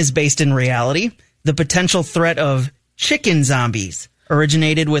 only one is based in reality. The potential threat of chicken zombies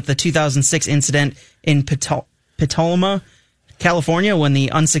originated with the 2006 incident in Petaluma, California, when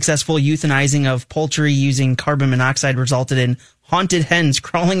the unsuccessful euthanizing of poultry using carbon monoxide resulted in haunted hens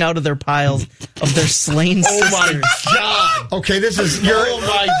crawling out of their piles of their slain sisters. God. Okay, this is Oh,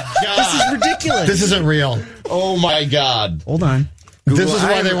 my God. This is ridiculous. this isn't real. Oh, my God. Hold on. This is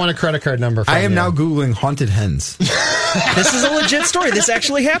why I they am- want a credit card number. From I am you. now Googling haunted hens. This is a legit story. This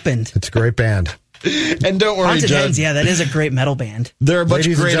actually happened. It's a great band. And don't worry, Haunted Judd. Hens, yeah, that is a great metal band. They're a much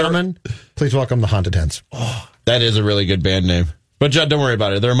Ladies and greater. gentlemen, please welcome the Haunted Hens. That is a really good band name. But, Judd, don't worry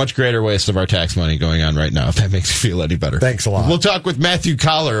about it. There are much greater waste of our tax money going on right now, if that makes you feel any better. Thanks a lot. We'll talk with Matthew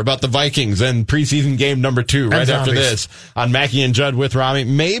Collar about the Vikings and preseason game number 2 right after zombies. this on Mackie and Judd with Rami.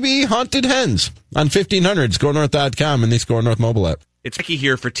 Maybe Haunted Hens on 1500, ScoreNorth.com, and the Score North mobile app. It's Mackie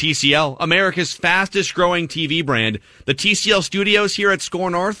here for TCL, America's fastest growing TV brand. The TCL studios here at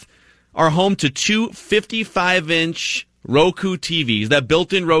Score North are home to 2 55-inch Roku TVs. That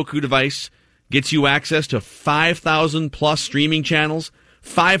built-in Roku device gets you access to 5,000 plus streaming channels,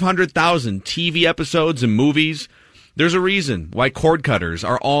 500,000 TV episodes and movies. There's a reason why cord cutters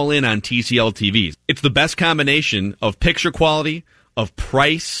are all in on TCL TVs. It's the best combination of picture quality, of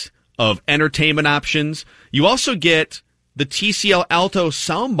price, of entertainment options. You also get the TCL Alto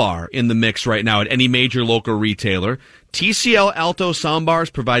soundbar in the mix right now at any major local retailer. TCL Alto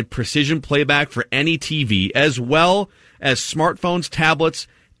soundbars provide precision playback for any TV, as well as smartphones, tablets,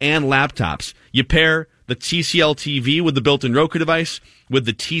 and laptops. You pair the TCL TV with the built-in Roku device with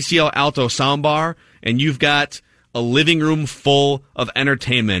the TCL Alto soundbar, and you've got a living room full of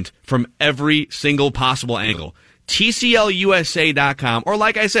entertainment from every single possible angle. TCLUSA.com, or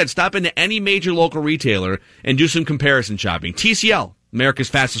like I said, stop into any major local retailer and do some comparison shopping. TCL, America's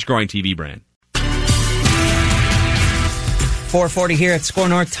fastest growing TV brand. 4:40 here at Score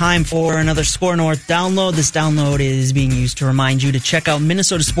North. Time for another Score North download. This download is being used to remind you to check out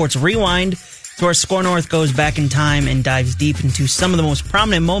Minnesota Sports Rewind. It's where Score North goes back in time and dives deep into some of the most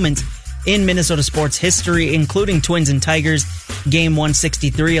prominent moments in Minnesota sports history, including Twins and Tigers, Game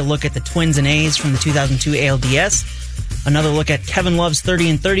 163, a look at the Twins and A's from the 2002 ALDS, another look at Kevin Love's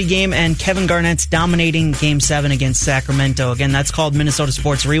 30-30 game, and Kevin Garnett's dominating Game 7 against Sacramento. Again, that's called Minnesota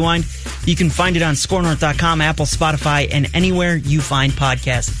Sports Rewind. You can find it on ScoreNorth.com, Apple, Spotify, and anywhere you find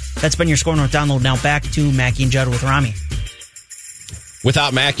podcasts. That's been your Score North download. Now back to Mackey and Judd with Rami.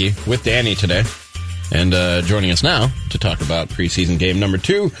 Without Mackey, with Danny today. And joining us now to talk about preseason game number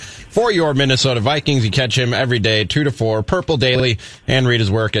 2 for your Minnesota Vikings. You catch him every day, 2 to 4, Purple Daily, and read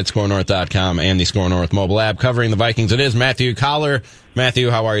his work at ScoreNorth.com and the Score North mobile app covering the Vikings. It is Matthew Coller. Matthew,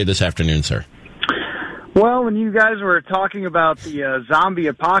 how are you this afternoon, sir? Well, when you guys were talking about the zombie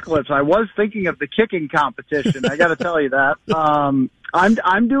apocalypse, I was thinking of the kicking competition. I got to tell you that.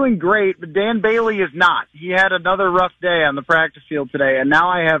 I'm doing great, but Dan Bailey is not. He had another rough day on the practice field today, and now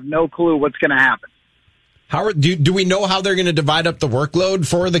I have no clue what's going to happen. Do we know how they're going to divide up the workload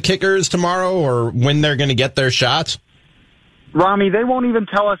for the kickers tomorrow, or when they're going to get their shots? Rami, they won't even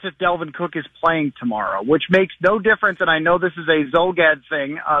tell us if Delvin Cook is playing tomorrow, which makes no difference. And I know this is a Zolgad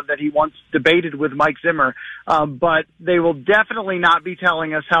thing that he once debated with Mike Zimmer, but they will definitely not be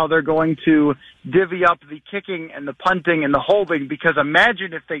telling us how they're going to divvy up the kicking and the punting and the holding, because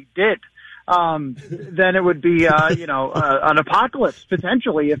imagine if they did. Then it would be, an apocalypse,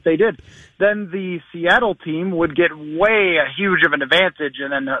 potentially, if they did. Then the Seattle team would get way a huge of an advantage,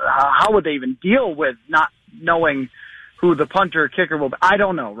 and then how would they even deal with not knowing who the punter or kicker will be? I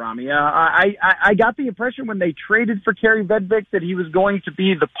don't know, Rami. I got the impression when they traded for Kerry Vedvik that he was going to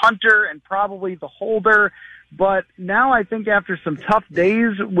be the punter and probably the holder, but now I think after some tough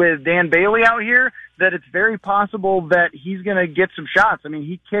days with Dan Bailey out here, that it's very possible that he's going to get some shots. I mean,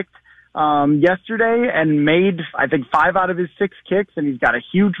 he kicked yesterday and made, I think, 5 out of his 6 kicks, and he's got a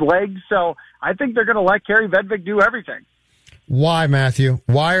huge leg. So I think they're going to let Kerry Vedvik do everything. Why, Matthew?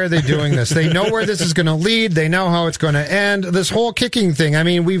 Why are they doing this? They know where this is going to lead. They know how it's going to end. This whole kicking thing, I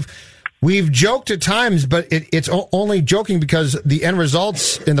mean, we've joked at times, but it's only joking because the end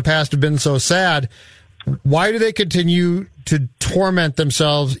results in the past have been so sad. Why do they continue to torment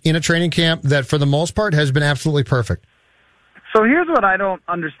themselves in a training camp that, for the most part, has been absolutely perfect? So here's what I don't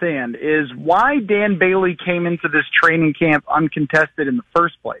understand is why Dan Bailey came into this training camp uncontested in the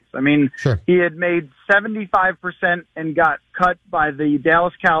first place. I mean, sure. He had made 75% and got cut by the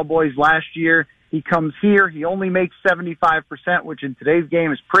Dallas Cowboys last year. He comes here, he only makes 75%, which in today's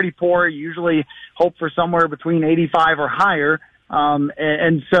game is pretty poor. You usually hope for somewhere between 85 or higher.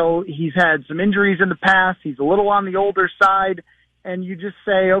 And so he's had some injuries in the past. He's a little on the older side. And you just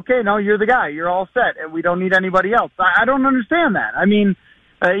say, okay, no, you're the guy. You're all set, and we don't need anybody else. I don't understand that. I mean,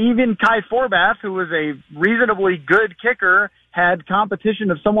 even Kai Forbath, who was a reasonably good kicker, had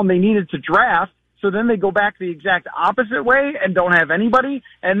competition of someone they needed to draft. So then they go back the exact opposite way and don't have anybody.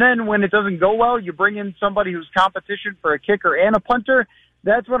 And then when it doesn't go well, you bring in somebody who's competition for a kicker and a punter.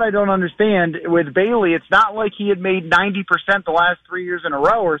 That's what I don't understand with Bailey. It's not like he had made 90% the last 3 years in a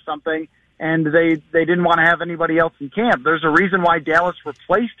row or something, and they didn't want to have anybody else in camp. There's a reason why Dallas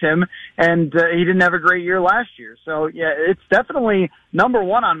replaced him, and he didn't have a great year last year. So, yeah, it's definitely number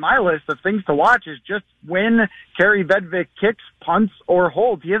one on my list of things to watch is just when Kerry Vedvik kicks, punts, or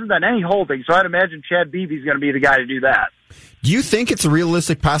holds. He hasn't done any holding, so I'd imagine Chad Beebe's going to be the guy to do that. Do you think it's a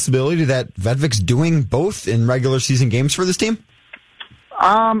realistic possibility that Vedvik's doing both in regular season games for this team?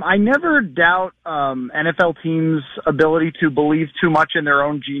 I never doubt NFL teams' ability to believe too much in their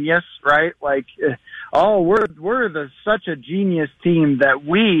own genius, right? Like, we're such a genius team that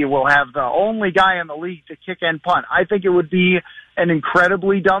we will have the only guy in the league to kick and punt. I think it would be an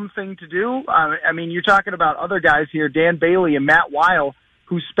incredibly dumb thing to do. I mean, you're talking about other guys here, Dan Bailey and Matt Weil,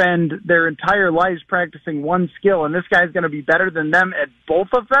 who spend their entire lives practicing one skill, and this guy's going to be better than them at both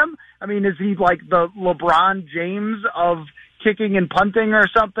of them? I mean, is he like the LeBron James of kicking and punting or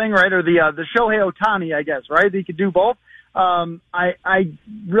something, right? Or the Shohei Ohtani, I guess, right? He could do both. I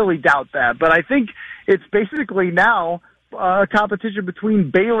really doubt that. But I think it's basically now a competition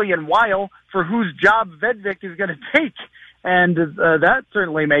between Bailey and Weil for whose job Vedvik is going to take. And that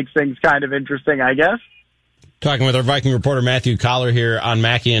certainly makes things kind of interesting, I guess. Talking with our Viking reporter Matthew Collar here on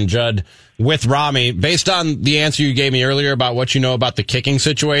Mackey and Judd with Rami. Based on the answer you gave me earlier about what you know about the kicking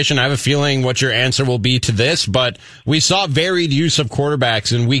situation, I have a feeling what your answer will be to this, but we saw varied use of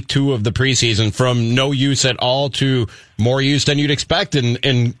quarterbacks in week 2 of the preseason, from no use at all to more use than you'd expect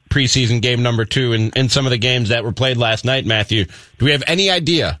in preseason game number 2 in some of the games that were played last night. Matthew, do we have any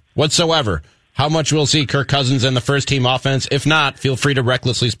idea whatsoever how much we'll see Kirk Cousins in the first team offense? If not, feel free to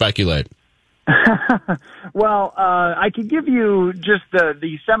recklessly speculate. Well, I could give you just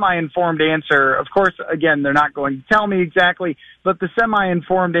the semi-informed answer. Of course, again, they're not going to tell me exactly, but the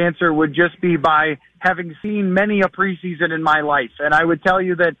semi-informed answer would just be by having seen many a preseason in my life. And I would tell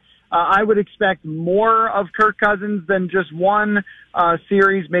you that I would expect more of Kirk Cousins than just one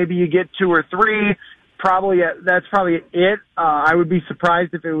series. Maybe you get 2 or 3. That's probably it. I would be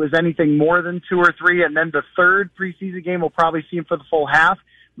surprised if it was anything more than 2 or 3. And then the third preseason game, we'll probably see him for the full half.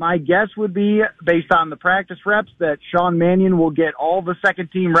 My guess would be, based on the practice reps, that Sean Mannion will get all the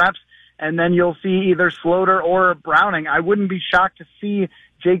second-team reps, and then you'll see either Sloter or Browning. I wouldn't be shocked to see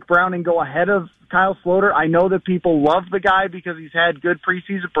Jake Browning go ahead of Kyle Sloter. I know that people love the guy because he's had good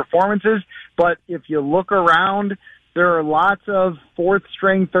preseason performances, but if you look around, there are lots of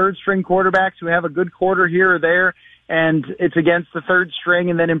fourth-string, third-string quarterbacks who have a good quarter here or there, and it's against the third string,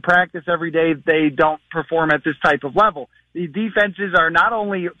 and then in practice every day they don't perform at this type of level. The defenses are not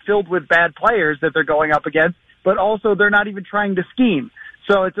only filled with bad players that they're going up against, but also they're not even trying to scheme.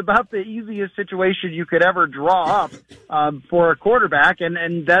 So it's about the easiest situation you could ever draw up for a quarterback,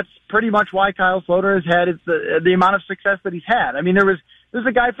 and that's pretty much why Kyle Sloter has had the amount of success that he's had. I mean, there's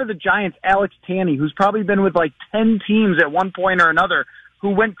a guy for the Giants, Alex Tanney, who's probably been with like 10 teams at one point or another, who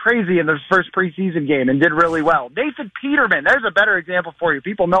went crazy in the first preseason game and did really well. Nathan Peterman, there's a better example for you.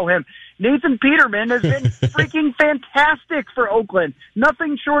 People know him. Nathan Peterman has been freaking fantastic for Oakland.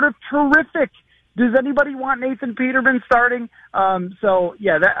 Nothing short of terrific. Does anybody want Nathan Peterman starting? So,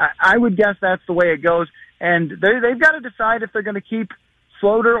 yeah, I would guess that's the way it goes. And they've got to decide if they're going to keep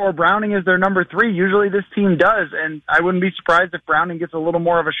Sloter or Browning as their number 3. Usually this team does, and I wouldn't be surprised if Browning gets a little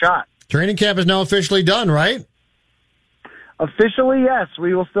more of a shot. Training camp is now officially done, right? Officially, yes.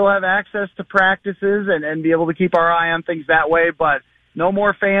 We will still have access to practices and be able to keep our eye on things that way, but no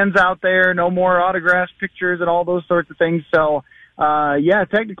more fans out there, no more autographs, pictures, and all those sorts of things. So, yeah,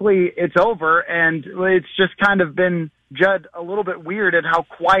 technically it's over, and it's just kind of been, Judd, a little bit weird at how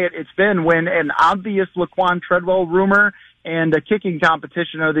quiet it's been when an obvious Laquan Treadwell rumor and a kicking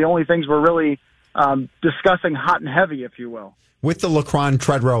competition are the only things we're really discussing hot and heavy, if you will. With the Laquan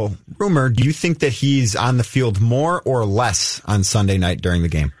Treadwell rumor, do you think that he's on the field more or less on Sunday night during the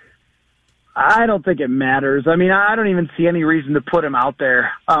game? I don't think it matters. I mean, I don't even see any reason to put him out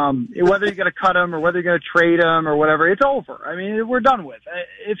there. Whether you're going to cut him or whether you're going to trade him or whatever, it's over. I mean, we're done with.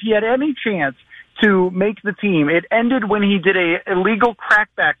 If he had any chance to make the team, it ended when he did a illegal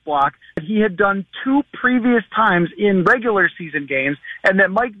crackback block that he had done 2 previous times in regular season games, and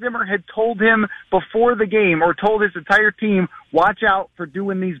that Mike Zimmer had told him before the game, or told his entire team, watch out for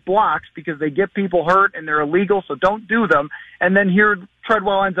doing these blocks because they get people hurt and they're illegal, so don't do them. And then here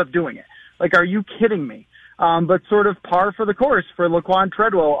Treadwell ends up doing it. Like, are you kidding me? But sort of par for the course for Laquan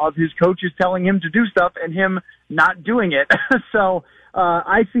Treadwell, of his coaches telling him to do stuff and him not doing it. So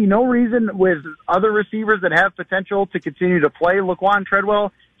I see no reason with other receivers that have potential to continue to play Laquan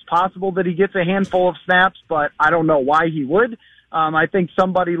Treadwell. It's possible that he gets a handful of snaps, but I don't know why he would. I think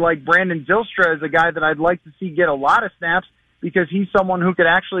somebody like Brandon Zylstra is a guy that I'd like to see get a lot of snaps because he's someone who could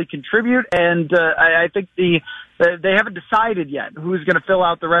actually contribute, and I think they haven't decided yet who's going to fill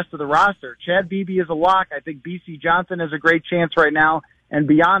out the rest of the roster. Chad Beebe is a lock. I think B.C. Johnson has a great chance right now. And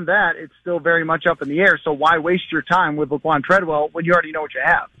beyond that, it's still very much up in the air. So why waste your time with Laquan Treadwell when you already know what you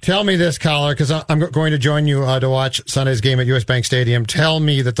have? Tell me this, Collar, because I'm going to join you to watch Sunday's game at US Bank Stadium. Tell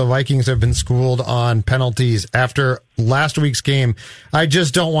me that the Vikings have been schooled on penalties after last week's game. I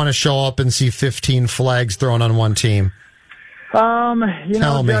just don't want to show up and see 15 flags thrown on one team.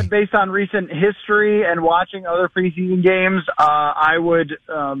 Judd, based on recent history and watching other preseason games, I would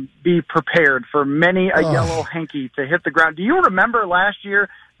be prepared for many a yellow hanky to hit the ground. Do you remember last year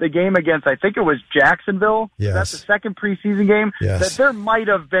the game against, I think it was Jacksonville? Yes. That's the second preseason game. Yes. That there might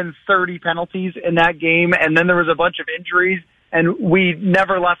have been 30 penalties in that game, and then there was a bunch of injuries, and we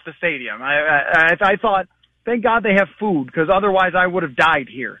never left the stadium. I thought, thank God they have food, because otherwise I would have died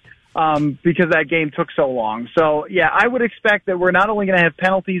here. Because that game took so long. So, yeah, I would expect that we're not only going to have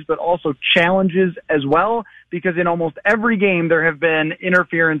penalties, but also challenges as well, because in almost every game there have been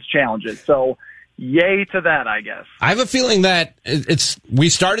interference challenges. So, yay to that, I guess. I have a feeling that we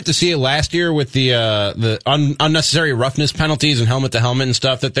started to see it last year with the unnecessary roughness penalties and helmet to helmet and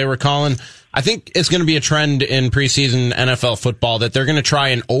stuff that they were calling. I think it's going to be a trend in preseason NFL football that they're going to try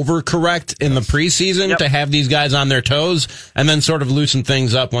and overcorrect in the preseason to have these guys on their toes and then sort of loosen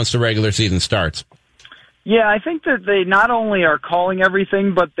things up once the regular season starts. Yeah, I think that they not only are calling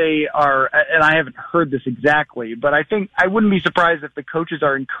everything, but they are, and I haven't heard this exactly, but I think I wouldn't be surprised if the coaches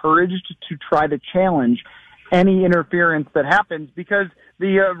are encouraged to try to challenge any interference that happens because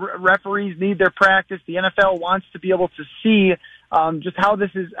the referees need their practice. The NFL wants to be able to see just how this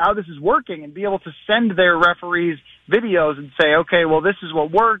is working and be able to send their referees videos and say, okay, well, this is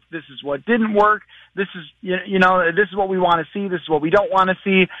what worked, this is what didn't work. This is, this is what we want to see. This is what we don't want to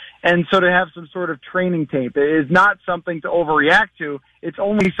see. And so to have some sort of training tape is not something to overreact to. It's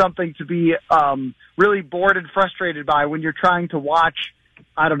only something to be really bored and frustrated by when you're trying to watch,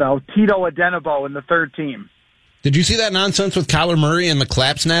 I don't know, Tito Adenabo in the third team. Did you see that nonsense with Kyler Murray and the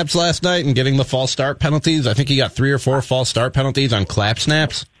clap snaps last night and getting the false start penalties? I think he got 3 or 4 false start penalties on clap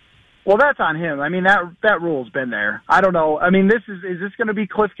snaps. Well, that's on him. I mean, that rule's been there. I don't know. I mean, is this going to be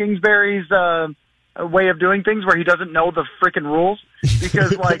Cliff Kingsbury's way of doing things where he doesn't know the freaking rules?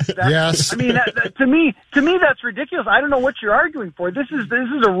 Because yes. I mean, to me that's ridiculous. I don't know what you're arguing for. This is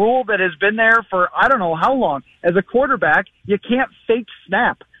a rule that has been there for I don't know how long. As a quarterback, you can't fake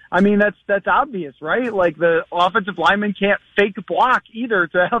snap. I mean, that's obvious, right? Like the offensive lineman can't fake block either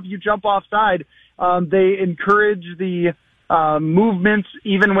to help you jump offside. They encourage the movements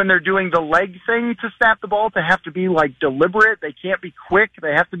even when they're doing the leg thing to snap the ball to have to be like deliberate. They can't be quick.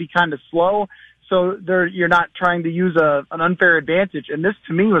 They have to be kind of slow. So you're not trying to use an unfair advantage. And this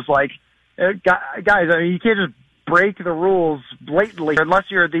to me was like, guys, I mean, you can't just break the rules blatantly unless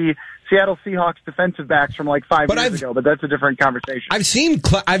you're the Seattle Seahawks defensive backs from like 5 years ago, but that's a different conversation. I've seen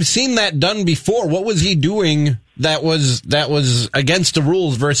that done before. What was he doing that was against the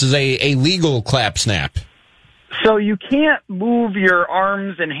rules versus a legal clap snap? So you can't move your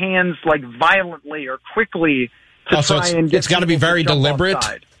arms and hands like violently or quickly to try and get. It's got to be very deliberate.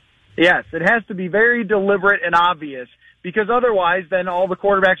 Offside. Yes, it has to be very deliberate and obvious because otherwise, then all the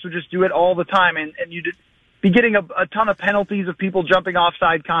quarterbacks would just do it all the time, and you'd be getting a ton of penalties of people jumping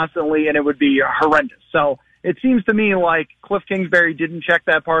offside constantly, and it would be horrendous. So it seems to me like Cliff Kingsbury didn't check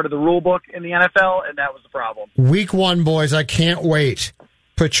that part of the rule book in the NFL, and that was the problem. Week 1, boys, I can't wait.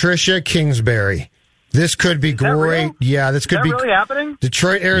 Patricia Kingsbury. This could be great. Real? Yeah, this could be really happening.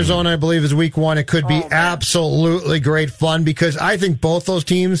 Detroit, Arizona, I believe, is week 1. It could be absolutely great fun because I think both those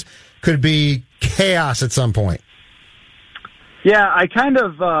teams could be chaos at some point. Yeah, I kind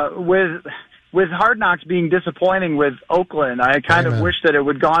of with Hard Knocks being disappointing with Oakland, I kind of wish that it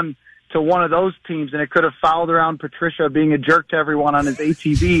would gone to one of those teams and it could have fouled around Patricia being a jerk to everyone on his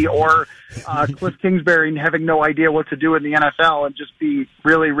ATV or Cliff Kingsbury having no idea what to do in the NFL and just be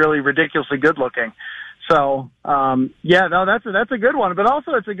really, really ridiculously good looking. So, that's a good one. But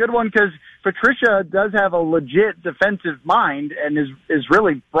also it's a good one because Patricia does have a legit defensive mind and is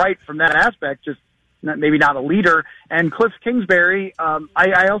really bright from that aspect, just maybe not a leader. And Cliff Kingsbury,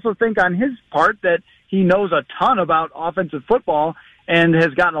 I also think on his part that he knows a ton about offensive football and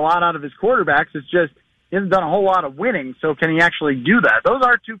has gotten a lot out of his quarterbacks. It's just he hasn't done a whole lot of winning, so can he actually do that? Those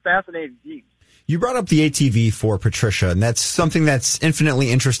are two fascinating teams. You brought up the ATV for Patricia, and that's something that's infinitely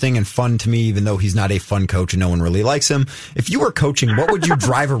interesting and fun to me, even though he's not a fun coach and no one really likes him. If you were coaching, what would you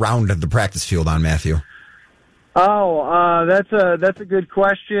drive around at the practice field on, Matthew? That's a good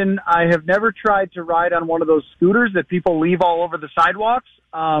question. I have never tried to ride on one of those scooters that people leave all over the sidewalks.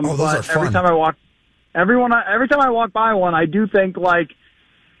 Those are fun. Every time I walk by one, I do think like,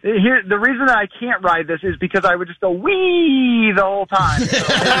 here, the reason that I can't ride this is because I would just go wee the whole time. So,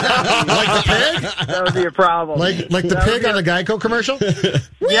 like the pig? That would be a problem. Like the pig on the Geico commercial?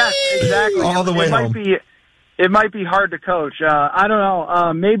 Yes, exactly. All the way home. It might be hard to coach. I don't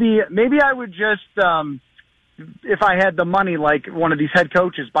know. Maybe I would just, if I had the money, like one of these head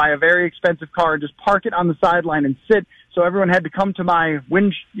coaches, buy a very expensive car and just park it on the sideline and sit, so everyone had to come to my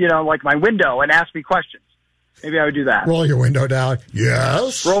my window and ask me questions. Maybe I would do that. Roll your window down.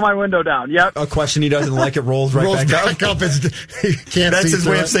 Yes. Roll my window down. Yep. A question he doesn't like, it rolls back up. That's his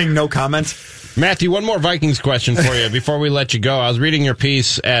way of saying no comment. Matthew, one more Vikings question for you before we let you go. I was reading your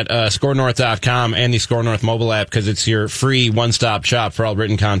piece at ScoreNorth.com and the Score North mobile app because it's your free one-stop shop for all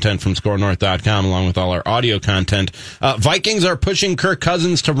written content from ScoreNorth.com along with all our audio content. Vikings are pushing Kirk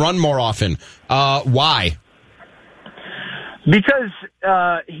Cousins to run more often. Why? Because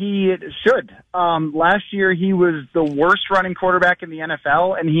he should. Last year he was the worst running quarterback in the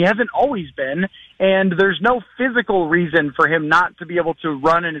NFL, and he hasn't always been. And there's no physical reason for him not to be able to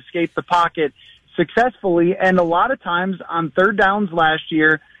run and escape the pocket successfully. And a lot of times on third downs last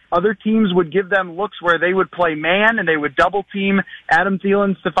year, other teams would give them looks where they would play man and they would double team Adam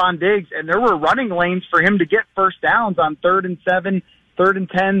Thielen, Stephon Diggs, and there were running lanes for him to get first downs on 3rd and 7, 3rd and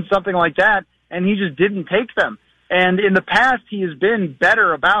 10, something like that, and he just didn't take them. And in the past, he has been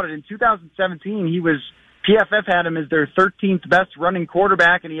better about it. In 2017, PFF had him as their 13th best running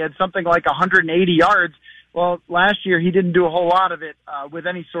quarterback, and he had something like 180 yards. Well, last year he didn't do a whole lot of it with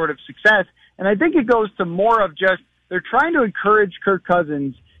any sort of success. And I think it goes to more of just they're trying to encourage Kirk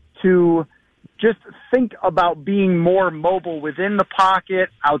Cousins to just think about being more mobile within the pocket,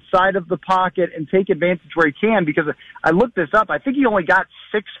 outside of the pocket, and take advantage where he can. Because I looked this up. I think he only got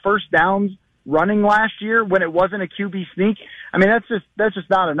 6 first downs running last year when it wasn't a QB sneak. I mean, that's just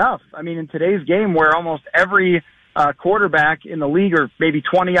not enough. I mean, in today's game where almost every quarterback in the league, or maybe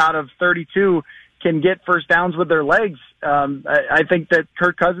 20 out of 32, can get first downs with their legs, I think that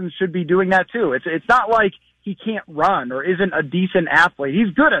Kirk Cousins should be doing that too. It's not like he can't run or isn't a decent athlete.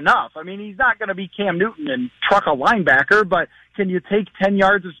 He's good enough. I mean, he's not going to be Cam Newton and truck a linebacker, but can you take 10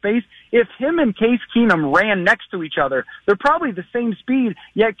 yards of space? If him and Case Keenum ran next to each other, they're probably the same speed,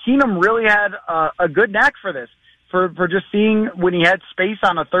 yet Keenum really had a good knack for this, for just seeing when he had space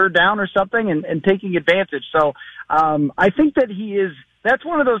on a third down or something and taking advantage. So I think that that's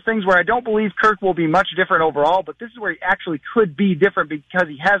one of those things where I don't believe Kirk will be much different overall, but this is where he actually could be different because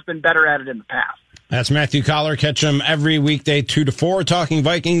he has been better at it in the past. That's Matthew Collar. Catch him every weekday 2 to 4 talking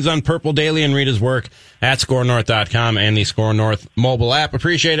Vikings on Purple Daily, and read his work at ScoreNorth.com and the Score North mobile app.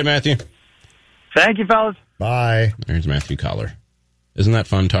 Appreciate it, Matthew. Thank you, fellas. Bye. There's Matthew Collar. Isn't that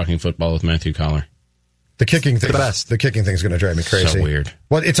fun talking football with Matthew Collar? The kicking thing. The kicking thing's going to drive me crazy. So weird.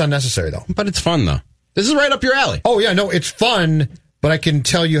 Well, it's unnecessary though. But it's fun though. This is right up your alley. Oh yeah, no, it's fun. But I can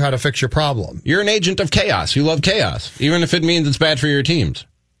tell you how to fix your problem. You're an agent of chaos. You love chaos, even if it means it's bad for your teams.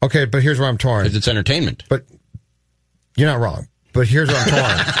 Okay, but here's where I'm torn. Because it's entertainment. But you're not wrong. But here's where I'm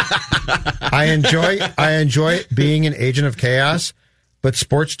torn. I enjoy being an agent of chaos, but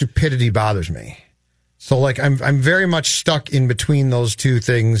sports stupidity bothers me. So like I'm very much stuck in between those two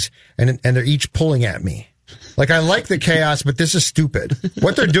things, and they're each pulling at me. Like I like the chaos, but this is stupid.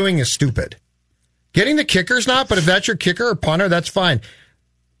 What they're doing is stupid. Getting the kicker's not, but if that's your kicker or punter, that's fine.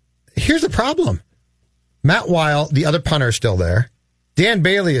 Here's the problem. Matt Weil, the other punter, is still there. Dan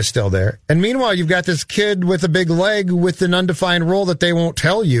Bailey is still there. And meanwhile, you've got this kid with a big leg with an undefined role that they won't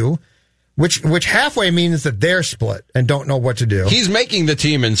tell you, which halfway means that they're split and don't know what to do. He's making the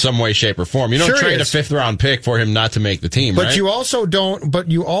team in some way, shape, or form. You don't trade a 5th-round pick for him not to make the team, but right? You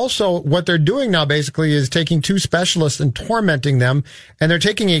also, what they're doing now basically is taking 2 specialists and tormenting them, and they're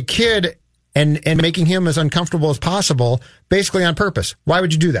taking a kid and making him as uncomfortable as possible, basically on purpose. Why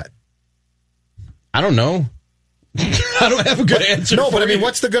would you do that? I don't know. I don't have a good answer. No, but I mean,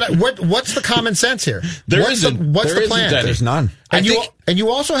 what's the common sense here? What's the plan? There's none. And you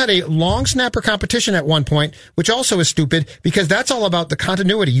also had a long snapper competition at one point, which also is stupid because that's all about the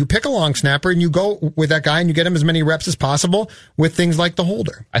continuity. You pick a long snapper and you go with that guy and you get him as many reps as possible with things like the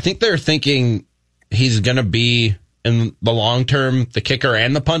holder. I think they're thinking he's going to be in the long term the kicker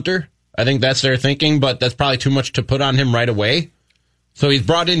and the punter. I think that's their thinking, but that's probably too much to put on him right away. So he's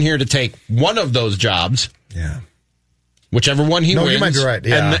brought in here to take one of those jobs. Yeah. Whichever one he wins. You might be right.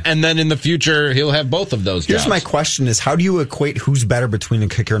 Yeah. And then in the future, he'll have both of those jobs. Here's my question is, how do you equate who's better between a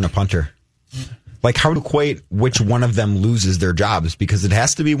kicker and a punter? Like, how to equate which one of them loses their jobs? Because it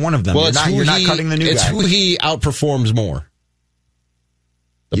has to be one of them. Well, you're not cutting the new guy. It's who he outperforms more.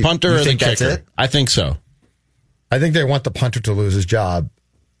 The punter or the kicker? That's it? I think so. I think they want the punter to lose his job,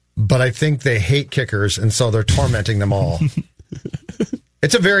 but I think they hate kickers, and so they're tormenting them all.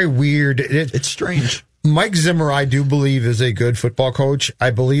 It's a very weird... It's strange. Mike Zimmer, I do believe, is a good football coach. I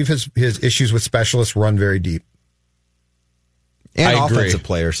believe his issues with specialists run very deep. And offensive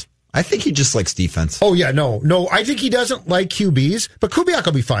players. I think he just likes defense. Oh, yeah, no. I think he doesn't like QBs, but Kubiak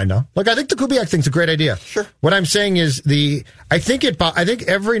will be fine now. Like, I think the Kubiak thing's a great idea. Sure. What I'm saying is I think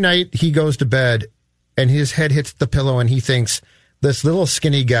every night he goes to bed and his head hits the pillow and he thinks this little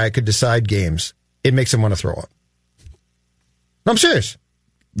skinny guy could decide games. It makes him want to throw up. No, I'm serious.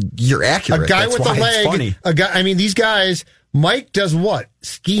 You're accurate. A guy with a leg. A guy. I mean, these guys. Mike does what?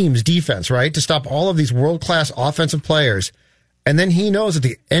 Schemes defense, right, to stop all of these world-class offensive players, and then he knows at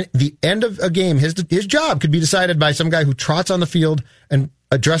the end of a game, his job could be decided by some guy who trots on the field and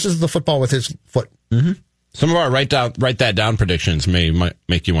addresses the football with his foot. Mm-hmm. Some of our write that down predictions might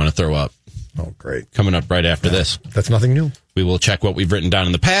make you want to throw up. Oh, great. Coming up right after this. That's nothing new. We will check what we've written down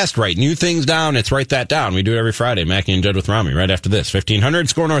in the past, write new things down. It's Write That Down. We do it every Friday. Mackey and Judd with Rami right after this. 1500,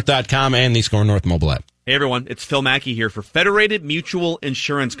 ScoreNorth.com, and the Score North mobile app. Hey, everyone. It's Phil Mackey here for Federated Mutual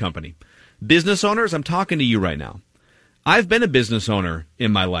Insurance Company. Business owners, I'm talking to you right now. I've been a business owner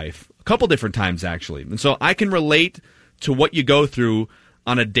in my life, a couple different times actually. And so I can relate to what you go through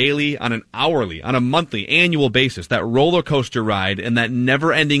on a daily, on an hourly, on a monthly, annual basis, that roller coaster ride and that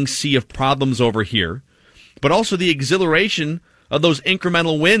never-ending sea of problems over here, but also the exhilaration of those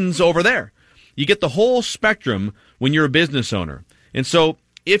incremental wins over there. You get the whole spectrum when you're a business owner. And so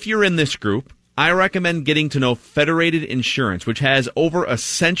if you're in this group, I recommend getting to know Federated Insurance, which has over a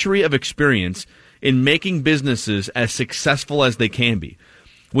century of experience in making businesses as successful as they can be.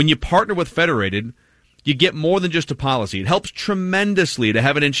 When you partner with Federated, you get more than just a policy. It helps tremendously to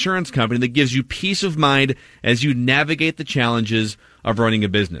have an insurance company that gives you peace of mind as you navigate the challenges of running a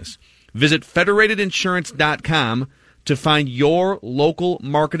business. Visit federatedinsurance.com to find your local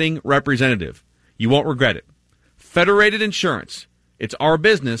marketing representative. You won't regret it. Federated Insurance. It's our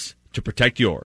business to protect yours.